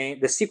J-domain,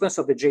 the sequence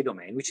of the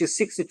J-domain, which is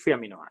 63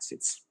 amino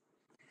acids.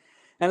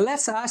 And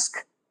let's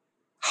ask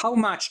how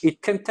much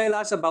it can tell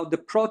us about the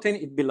protein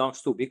it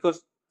belongs to,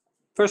 because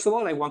first of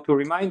all, I want to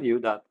remind you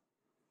that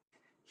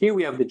here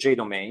we have the J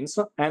domains,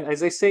 and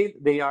as I said,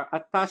 they are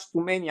attached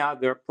to many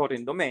other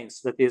protein domains,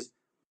 that is,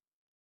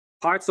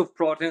 parts of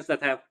proteins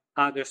that have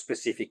other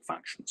specific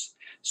functions.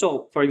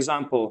 So, for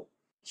example,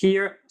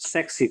 here,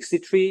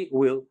 Sec63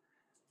 will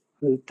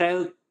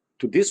tell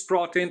to this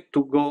protein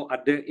to go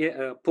at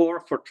the pore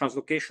for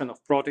translocation of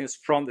proteins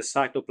from the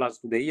cytoplasm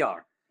to the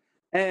ER.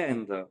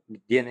 And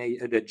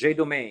the J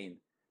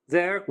domain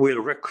there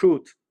will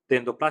recruit the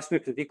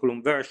endoplasmic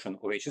reticulum version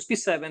of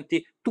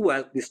HSP70 to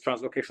help this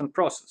translocation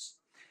process.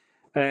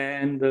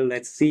 And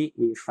let's see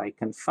if I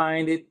can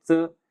find it.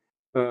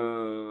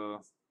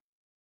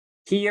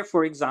 Here,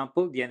 for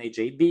example,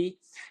 DNAJB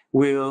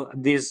will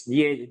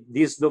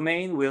this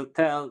domain will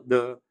tell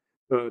the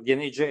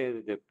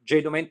the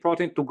J domain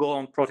protein to go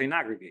on protein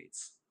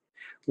aggregates,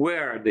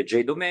 where the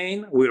J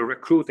domain will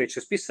recruit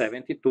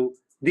HSP70 to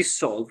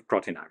dissolve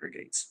protein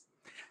aggregates.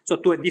 So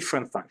to a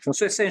different function.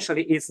 So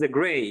essentially, it's the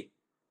gray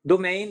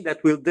domain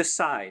that will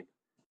decide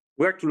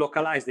where to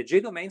localize the J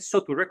domain,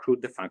 so to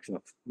recruit the function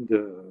of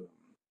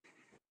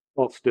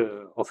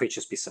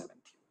HSP70.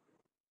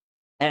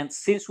 And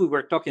since we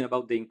were talking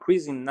about the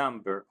increasing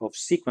number of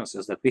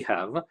sequences that we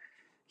have,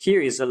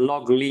 here is a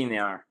log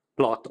linear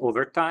plot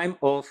over time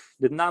of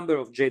the number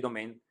of J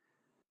domain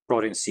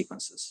protein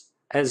sequences.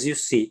 As you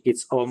see,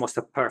 it's almost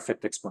a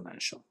perfect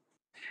exponential.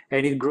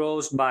 And it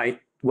grows by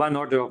 1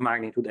 order of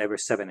magnitude every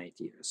 7-8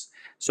 years.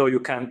 So you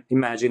can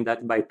imagine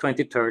that by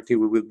 2030,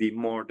 we will be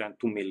more than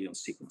 2 million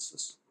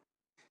sequences.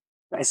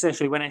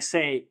 Essentially, when I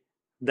say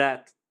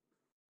that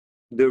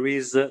there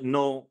is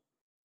no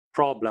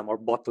problem or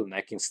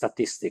bottleneck in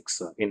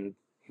statistics, in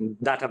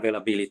data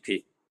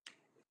availability,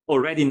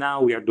 already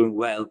now we are doing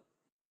well.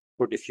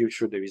 For the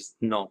future, there is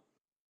no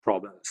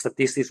problem.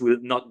 Statistics will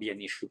not be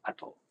an issue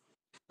at all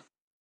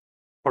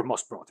for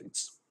most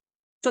proteins.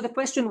 So the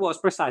question was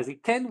precisely,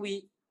 can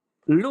we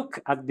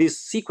look at these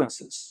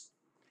sequences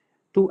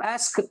to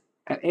ask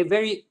a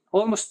very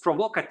almost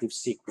provocative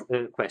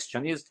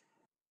question, is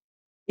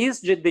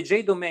the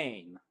J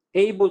domain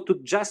able to,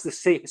 just the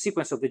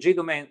sequence of the J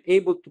domain,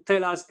 able to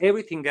tell us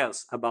everything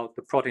else about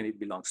the protein it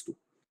belongs to?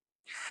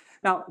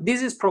 Now,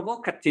 this is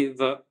provocative,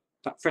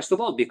 first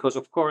of all, because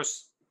of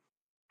course,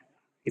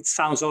 it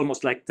sounds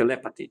almost like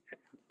telepathy.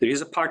 There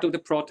is a part of the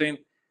protein,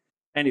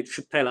 and it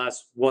should tell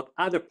us what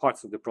other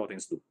parts of the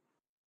proteins do.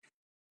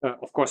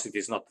 Of course, it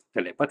is not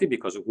telepathy,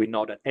 because we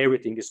know that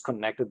everything is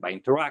connected by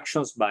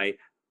interactions, by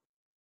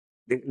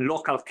the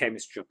local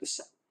chemistry of the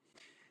cell.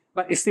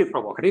 But it's still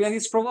provocative, and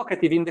it's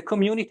provocative in the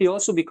community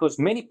also because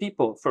many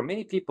people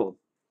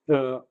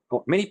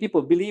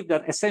believe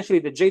that essentially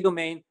the J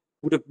domain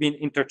would have been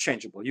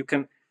interchangeable. You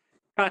can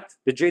cut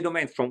the J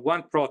domain from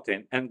one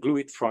protein and glue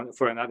it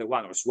for another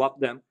one or swap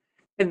them,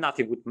 and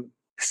nothing would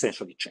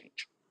essentially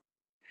change.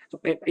 So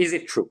is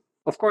it true?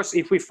 Of course,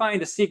 if we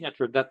find a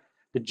signature that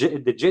the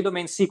J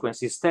domain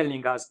sequence is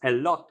telling us a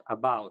lot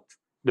about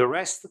the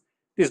rest,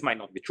 this might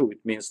not be true.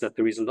 It means that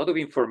there is a lot of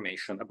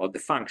information about the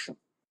function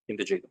in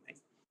the J domain.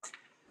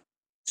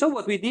 So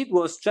what we did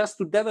was just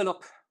to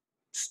develop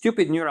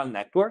stupid neural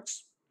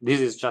networks. This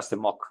is just a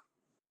mock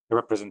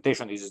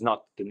representation. This is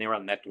not the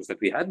neural networks that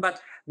we had,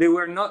 but they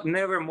were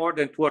never more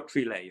than 2 or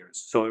 3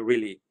 layers. So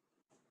really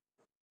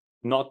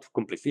not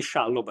completely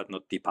shallow, but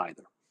not deep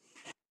either.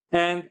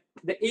 And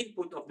the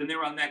input of the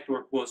neural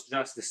network was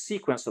just the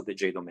sequence of the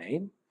J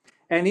domain.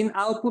 And in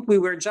output, we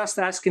were just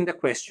asking the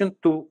question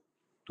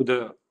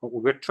we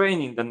were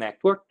training the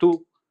network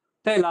to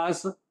tell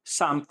us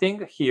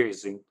something. Here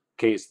is in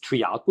case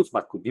 3 outputs,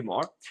 but could be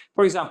more.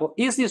 For example,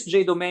 is this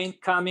J domain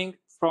coming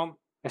from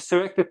a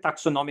selected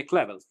taxonomic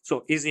level?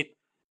 So is it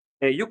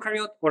a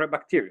eukaryote or a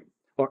bacterium?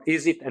 Or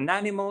is it an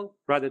animal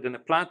rather than a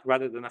plant,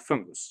 rather than a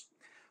fungus?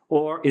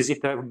 Or is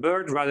it a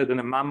bird rather than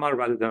a mammal,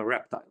 rather than a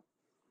reptile?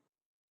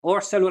 Or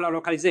cellular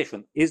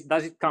localization,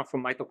 does it come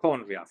from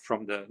mitochondria,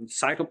 from the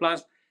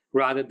cytoplasm,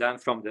 rather than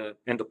from the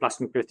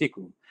endoplasmic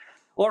reticulum?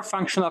 Or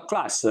functional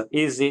class,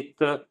 is it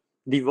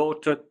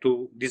devoted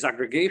to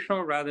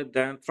disaggregation rather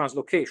than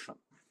translocation?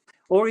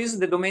 Or is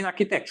the domain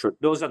architecture?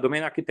 Those are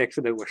domain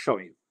architecture that we're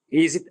showing.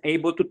 Is it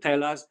able to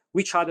tell us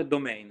which other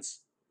domains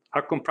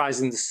are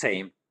comprising the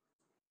same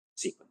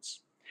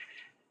sequence?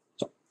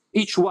 So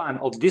each one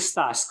of these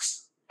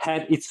tasks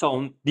had its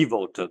own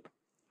devoted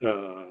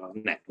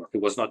network.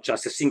 It was not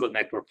just a single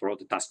network for all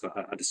the tasks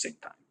at the same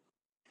time.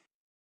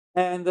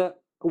 And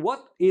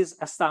what is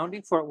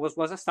astounding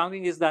was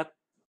astounding is that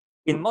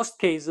in most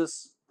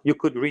cases, you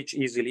could reach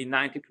easily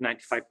 90 to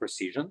 95%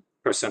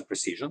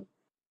 precision,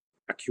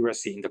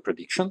 accuracy in the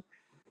prediction.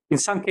 In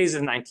some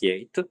cases,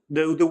 98.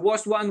 The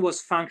worst one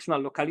was functional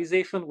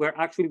localization, where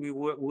actually we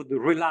would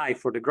rely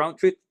for the ground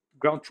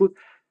truth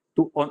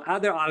on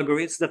other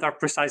algorithms that are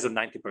precise at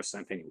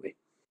 90% anyway,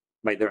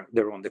 by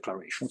their own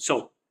declaration.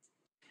 So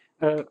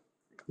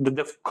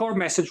the core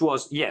message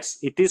was, yes,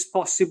 it is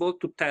possible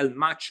to tell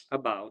much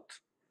about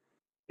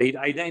the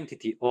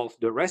identity of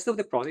the rest of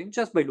the protein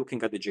just by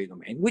looking at the J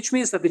domain, which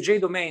means that the J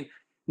domain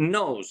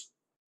knows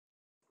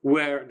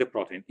where the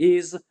protein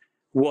is,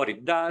 what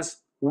it does,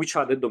 which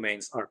other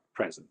domains are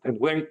present, and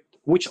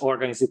which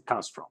organs it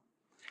comes from.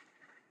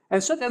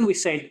 And so then we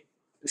said,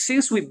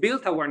 since we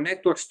built our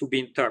networks to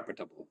be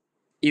interpretable,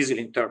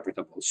 easily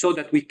interpretable, so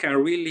that we can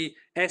really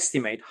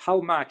estimate how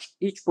much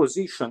each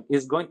position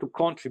is going to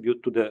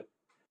contribute to the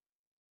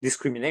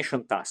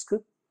discrimination task,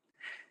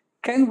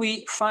 can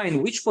we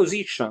find which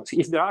positions,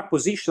 if there are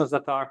positions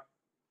that are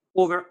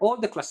over all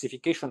the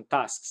classification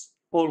tasks,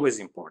 always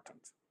important?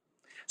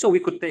 So we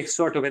could take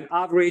sort of an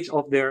average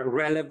of their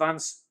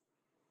relevance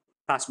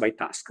task by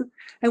task,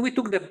 and we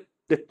took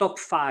the top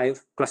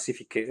 5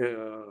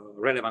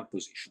 relevant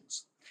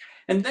positions.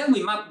 And then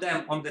we mapped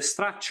them on the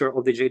structure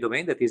of the J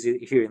domain that is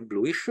here in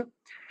bluish,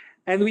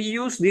 and we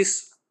use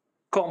this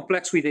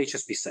complex with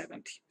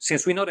HSP70,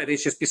 since we know that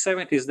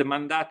HSP70 is the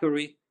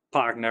mandatory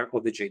partner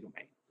of the J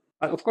domain.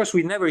 Of course,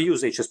 we never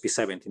use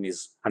HSP70 in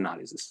this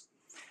analysis.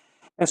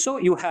 And so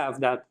you have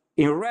that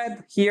in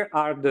red, here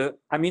are the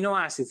amino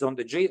acids on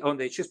the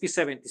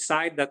HSP70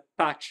 side that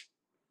touch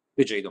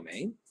the J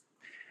domain.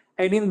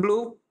 And in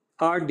blue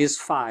are these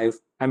 5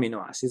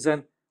 amino acids,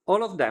 and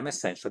all of them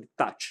essentially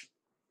touch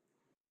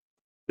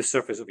the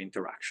surface of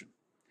interaction.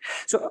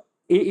 So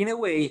in a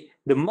way,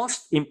 the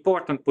most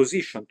important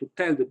position to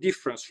tell the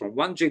difference from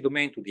one J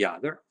domain to the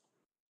other,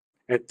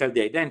 and tell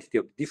the identity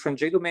of different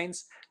J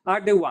domains,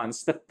 are the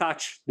ones that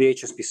touch the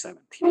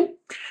HSP70.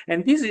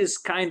 And this is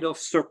kind of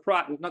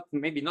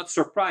maybe not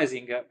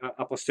surprising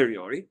a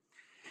posteriori,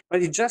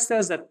 but it just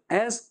says that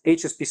as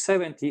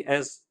HSP70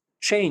 has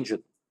changed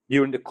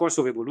during the course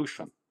of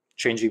evolution,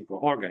 changing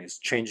organisms,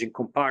 changing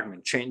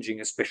compartment, changing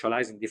and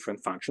specializing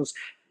different functions,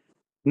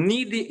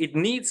 it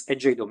needs a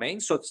J domain,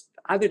 so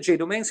other J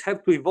domains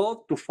have to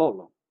evolve to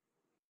follow.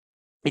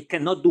 It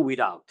cannot do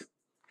without.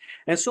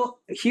 And so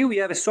here we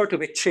have a sort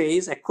of a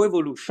chase, a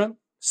coevolution,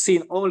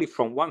 seen only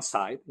from one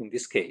side, in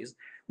this case,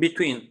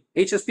 between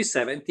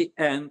HSP70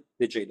 and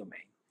the J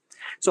domain.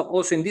 So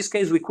also in this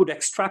case, we could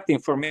extract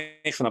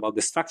information about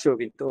the structure of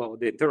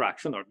the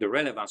interaction or the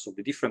relevance of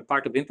the different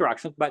part of the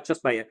interaction, but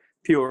just by a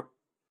pure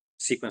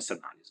sequence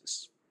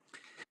analysis.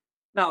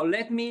 Now,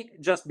 let me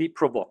just be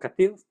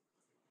provocative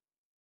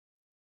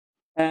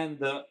and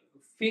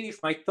finish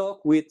my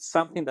talk with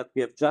something that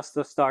we have just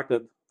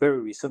started very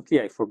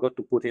recently. I forgot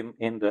to put him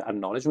in the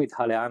acknowledgement, with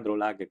Alejandro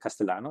Lague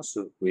Castellanos,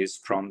 who is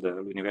from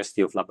the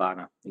University of La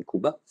Habana in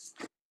Cuba,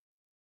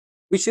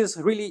 which is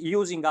really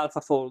using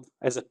AlphaFold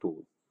as a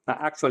tool.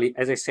 Actually,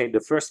 as I said, the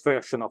first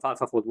version of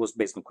AlphaFold was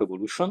based on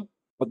coevolution,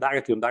 but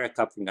directly on direct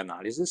coupling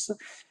analysis.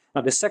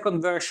 Now, the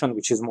second version,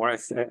 which is more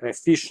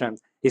efficient,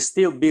 it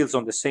still builds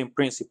on the same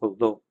principle,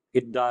 though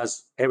it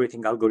does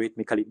everything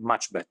algorithmically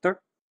much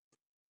better.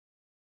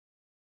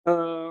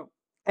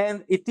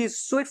 And it is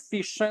so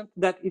efficient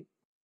that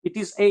it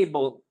is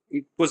able,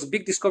 it was a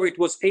big discovery, it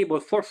was able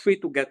for free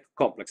to get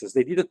complexes.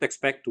 They didn't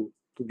expect to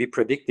be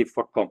predictive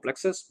for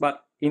complexes,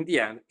 but in the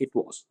end, it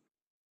was.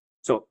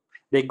 So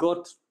they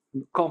got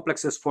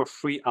complexes for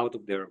free out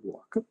of their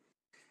work,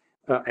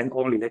 and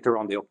only later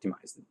on they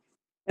optimized them.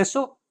 And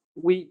so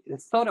we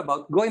thought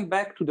about going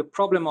back to the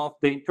problem of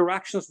the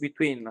interactions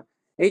between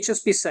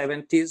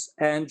HSP70s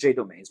and J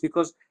domains,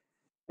 because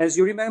as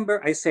you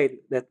remember, I said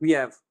that we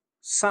have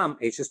some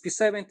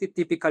HSP70,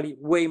 typically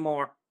way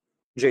more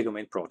J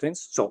domain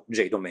proteins, so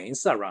J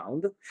domains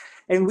around,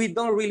 and we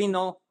don't really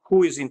know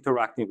who is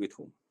interacting with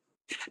whom.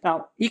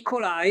 Now, E.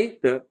 coli,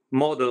 the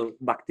model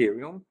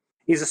bacterium,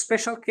 is a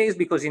special case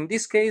because in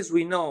this case,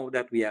 we know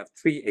that we have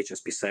 3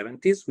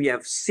 HSP70s, we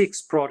have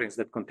 6 proteins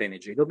that contain a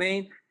J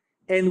domain,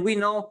 and we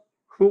know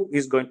who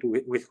is going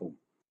to with whom.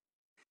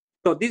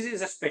 So this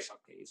is a special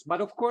case,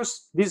 but of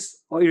course,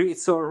 it's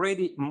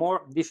already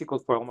more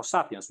difficult for Homo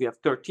sapiens. We have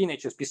 13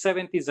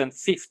 HSP70s and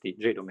 50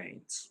 J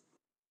domains.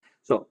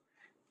 So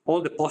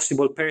all the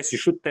possible pairs, you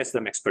should test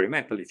them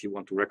experimentally if you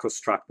want to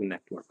reconstruct the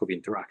network of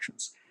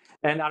interactions.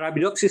 And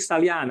Arabidopsis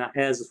thaliana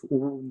has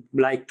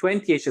like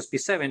 20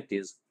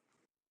 HSP70s,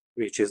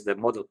 which is the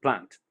model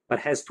plant, but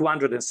has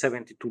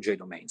 272 J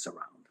domains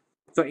around.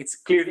 So it's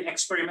clearly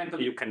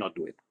experimentally you cannot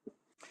do it.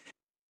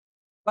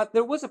 But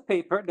there was a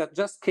paper that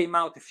just came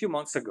out a few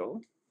months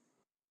ago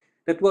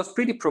that was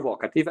pretty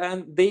provocative,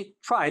 and they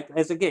tried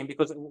as a game,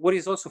 because what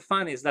is also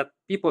fun is that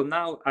people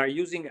now are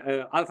using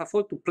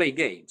AlphaFold to play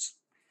games.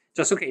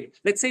 Just, okay,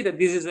 let's say that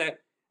this is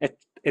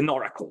an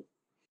oracle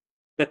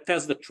that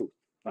tells the truth.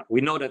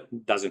 We know that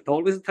it doesn't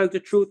always tell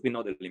the truth, we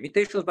know the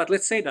limitations, but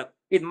let's say that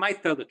it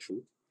might tell the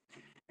truth.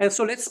 And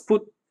so let's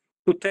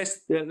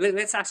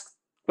let's ask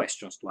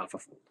questions to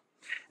AlphaFold.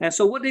 And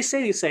so what they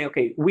say is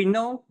okay, we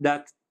know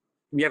that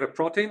we have a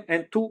protein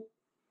and 2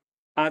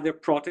 other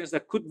proteins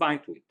that could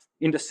bind to it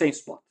in the same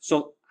spot.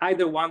 So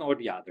either one or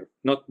the other,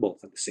 not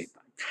both at the same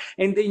time.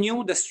 And they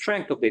knew the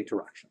strength of the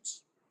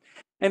interactions.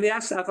 And they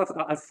asked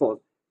AlphaFold,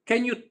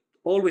 can you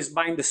always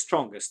bind the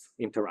strongest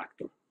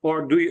interactor?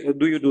 Or do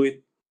you do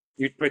it,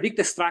 you predict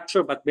the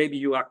structure, but maybe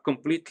you are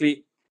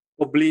completely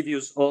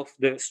oblivious of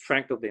the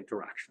strength of the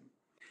interaction?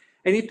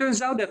 And it turns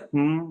out that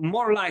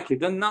more likely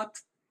than not,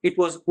 it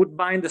would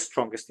bind the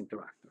strongest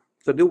interactor.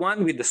 So the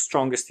one with the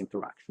strongest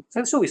interactions.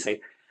 And so we say,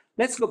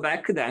 let's go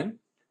back then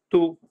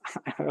to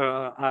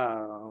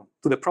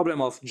the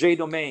problem of J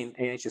domain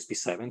and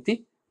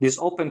HSP70, this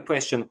open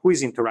question, who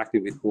is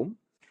interacting with whom,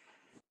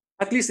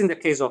 at least in the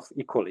case of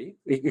E.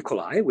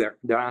 coli, where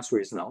the answer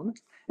is known.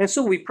 And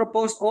so we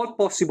proposed all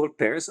possible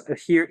pairs.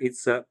 Here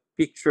it's a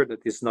picture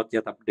that is not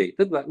yet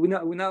updated, but we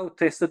now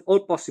tested all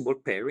possible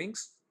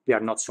pairings. There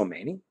are not so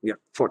many. We have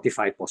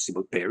 45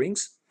 possible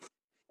pairings.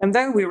 And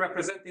then we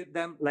represented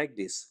them like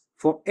this.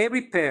 For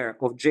every pair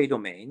of J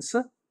domains,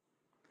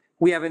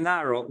 we have an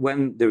arrow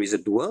when there is a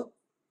dual,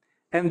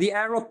 and the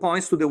arrow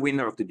points to the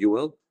winner of the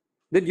dual.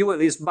 The dual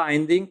is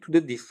binding to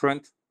the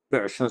different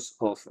versions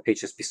of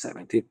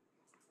HSP70.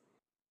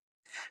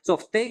 So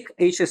take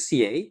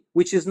HSCA,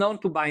 which is known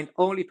to bind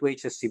only to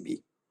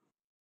HSCB.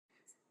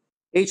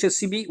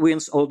 HSCB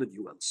wins all the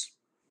duals.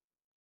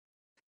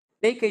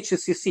 Take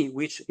HSCC,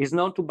 which is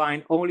known to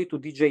bind only to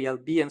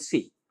DJLB and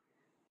C.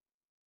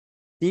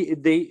 D,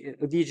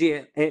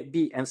 G,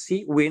 B, and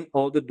C win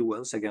all the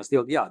duels against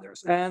all the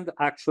others. And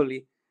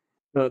actually,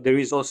 there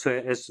is also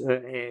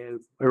a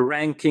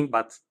ranking,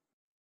 but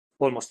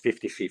almost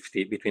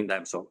 50-50 between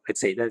them. So I'd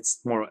say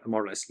that's more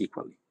or less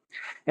equally.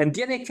 And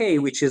DNA K,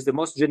 which is the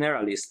most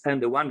generalist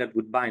and the one that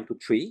would bind to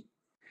 3,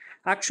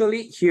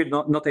 actually here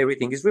not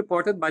everything is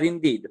reported, but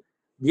indeed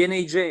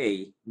DNA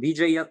J,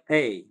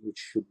 VJA, which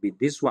should be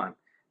this one,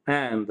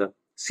 and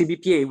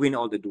CBPA win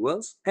all the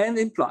duels, and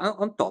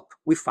on top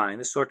we find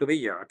a sort of a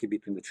hierarchy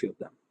between the 3 of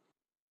them.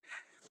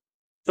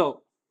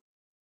 So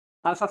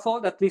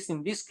AlphaFold, at least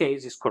in this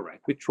case, is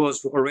correct, which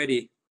was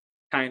already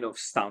kind of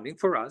astounding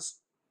for us.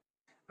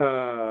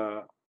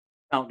 Now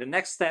the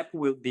next step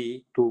will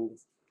be to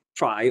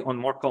try on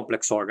more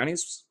complex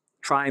organisms,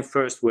 trying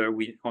first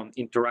on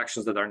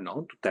interactions that are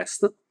known to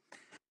test,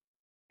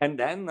 and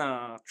then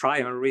try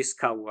and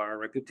risk our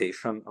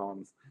reputation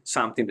on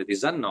something that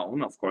is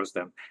unknown. Of course,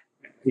 then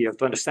you have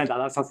to understand that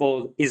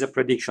AlphaFold is a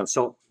prediction,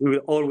 so it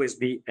will always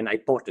be an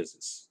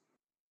hypothesis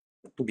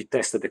to be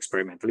tested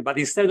experimentally. But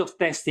instead of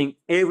testing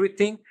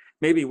everything,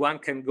 maybe one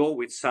can go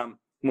with some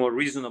more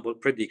reasonable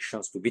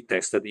predictions to be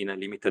tested in a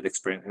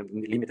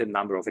limited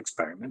number of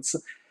experiments.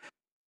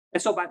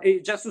 And so, but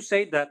just to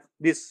say that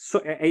this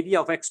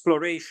idea of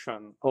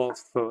exploration of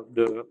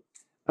the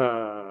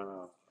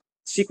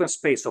sequence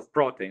space of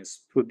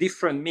proteins through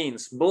different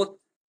means, both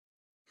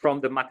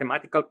from the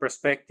mathematical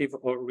perspective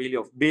or really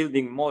of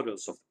building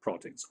models of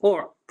proteins,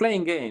 or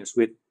playing games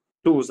with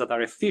tools that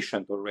are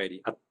efficient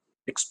already at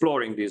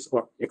exploring this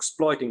or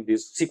exploiting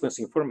this sequence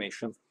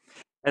information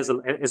as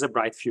a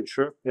bright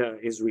future,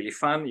 is really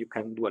fun. You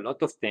can do a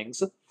lot of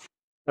things.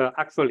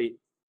 Actually,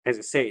 as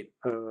I said,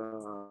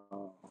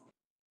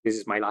 this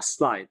is my last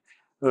slide.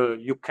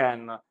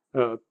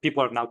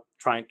 People are now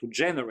trying to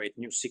generate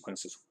new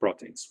sequences of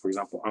proteins. For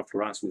example,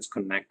 Anfinsen is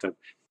connected,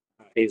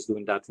 is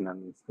doing that in a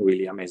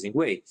really amazing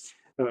way,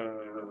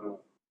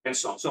 and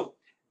so on. So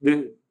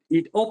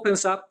it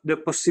opens up the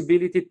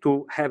possibility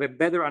to have a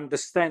better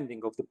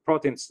understanding of the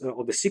proteins,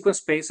 of the sequence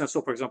space. And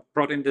so, for example,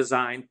 protein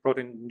design,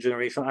 protein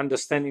generation,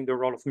 understanding the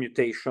role of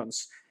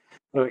mutations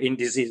in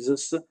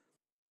diseases,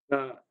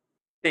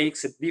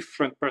 takes a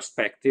different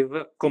perspective,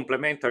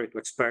 complementary to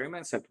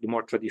experiments and to the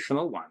more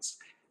traditional ones,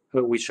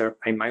 which are,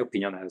 in my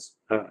opinion, has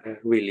a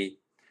really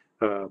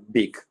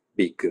big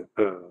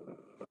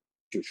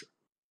future.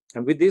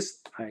 And with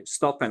this, I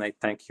stop and I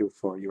thank you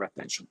for your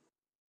attention.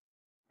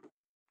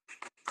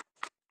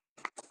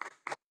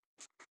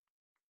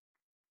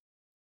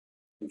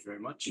 Thank you very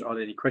much. Are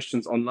there any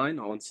questions online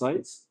or on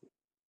site?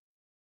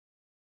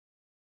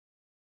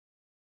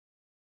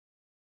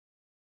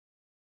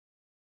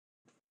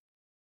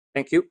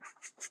 Thank you.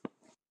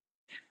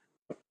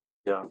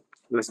 Yeah,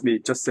 let me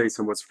just say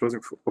some words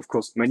closing. Of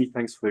course, many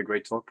thanks for your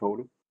great talk,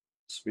 Paolo.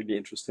 It's really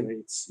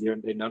interesting.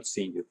 They're not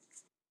seeing you.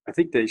 I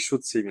think they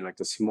should see me like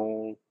the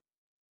small,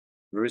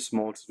 very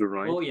small to the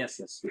right. Oh, yes.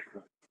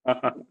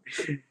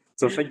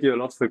 So thank you a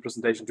lot for your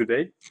presentation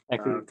today.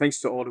 Thank you. Thanks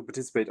to all who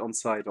participate on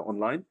site or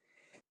online.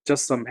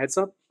 Just some heads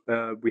up,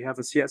 we have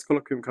a CS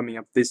colloquium coming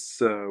up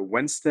this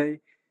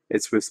Wednesday.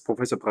 It's with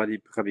Professor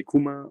Pradeep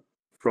Ravikumar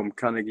from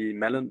Carnegie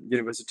Mellon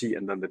University,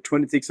 and then the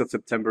 26th of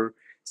September,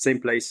 same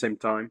place, same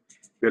time.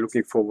 We are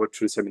looking forward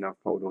to the seminar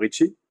of Paolo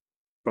Ricci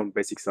from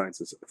Basic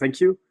Sciences. Thank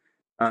you,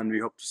 and we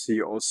hope to see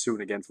you all soon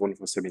again for one of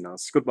our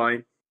seminars.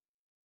 Goodbye.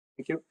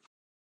 Thank you.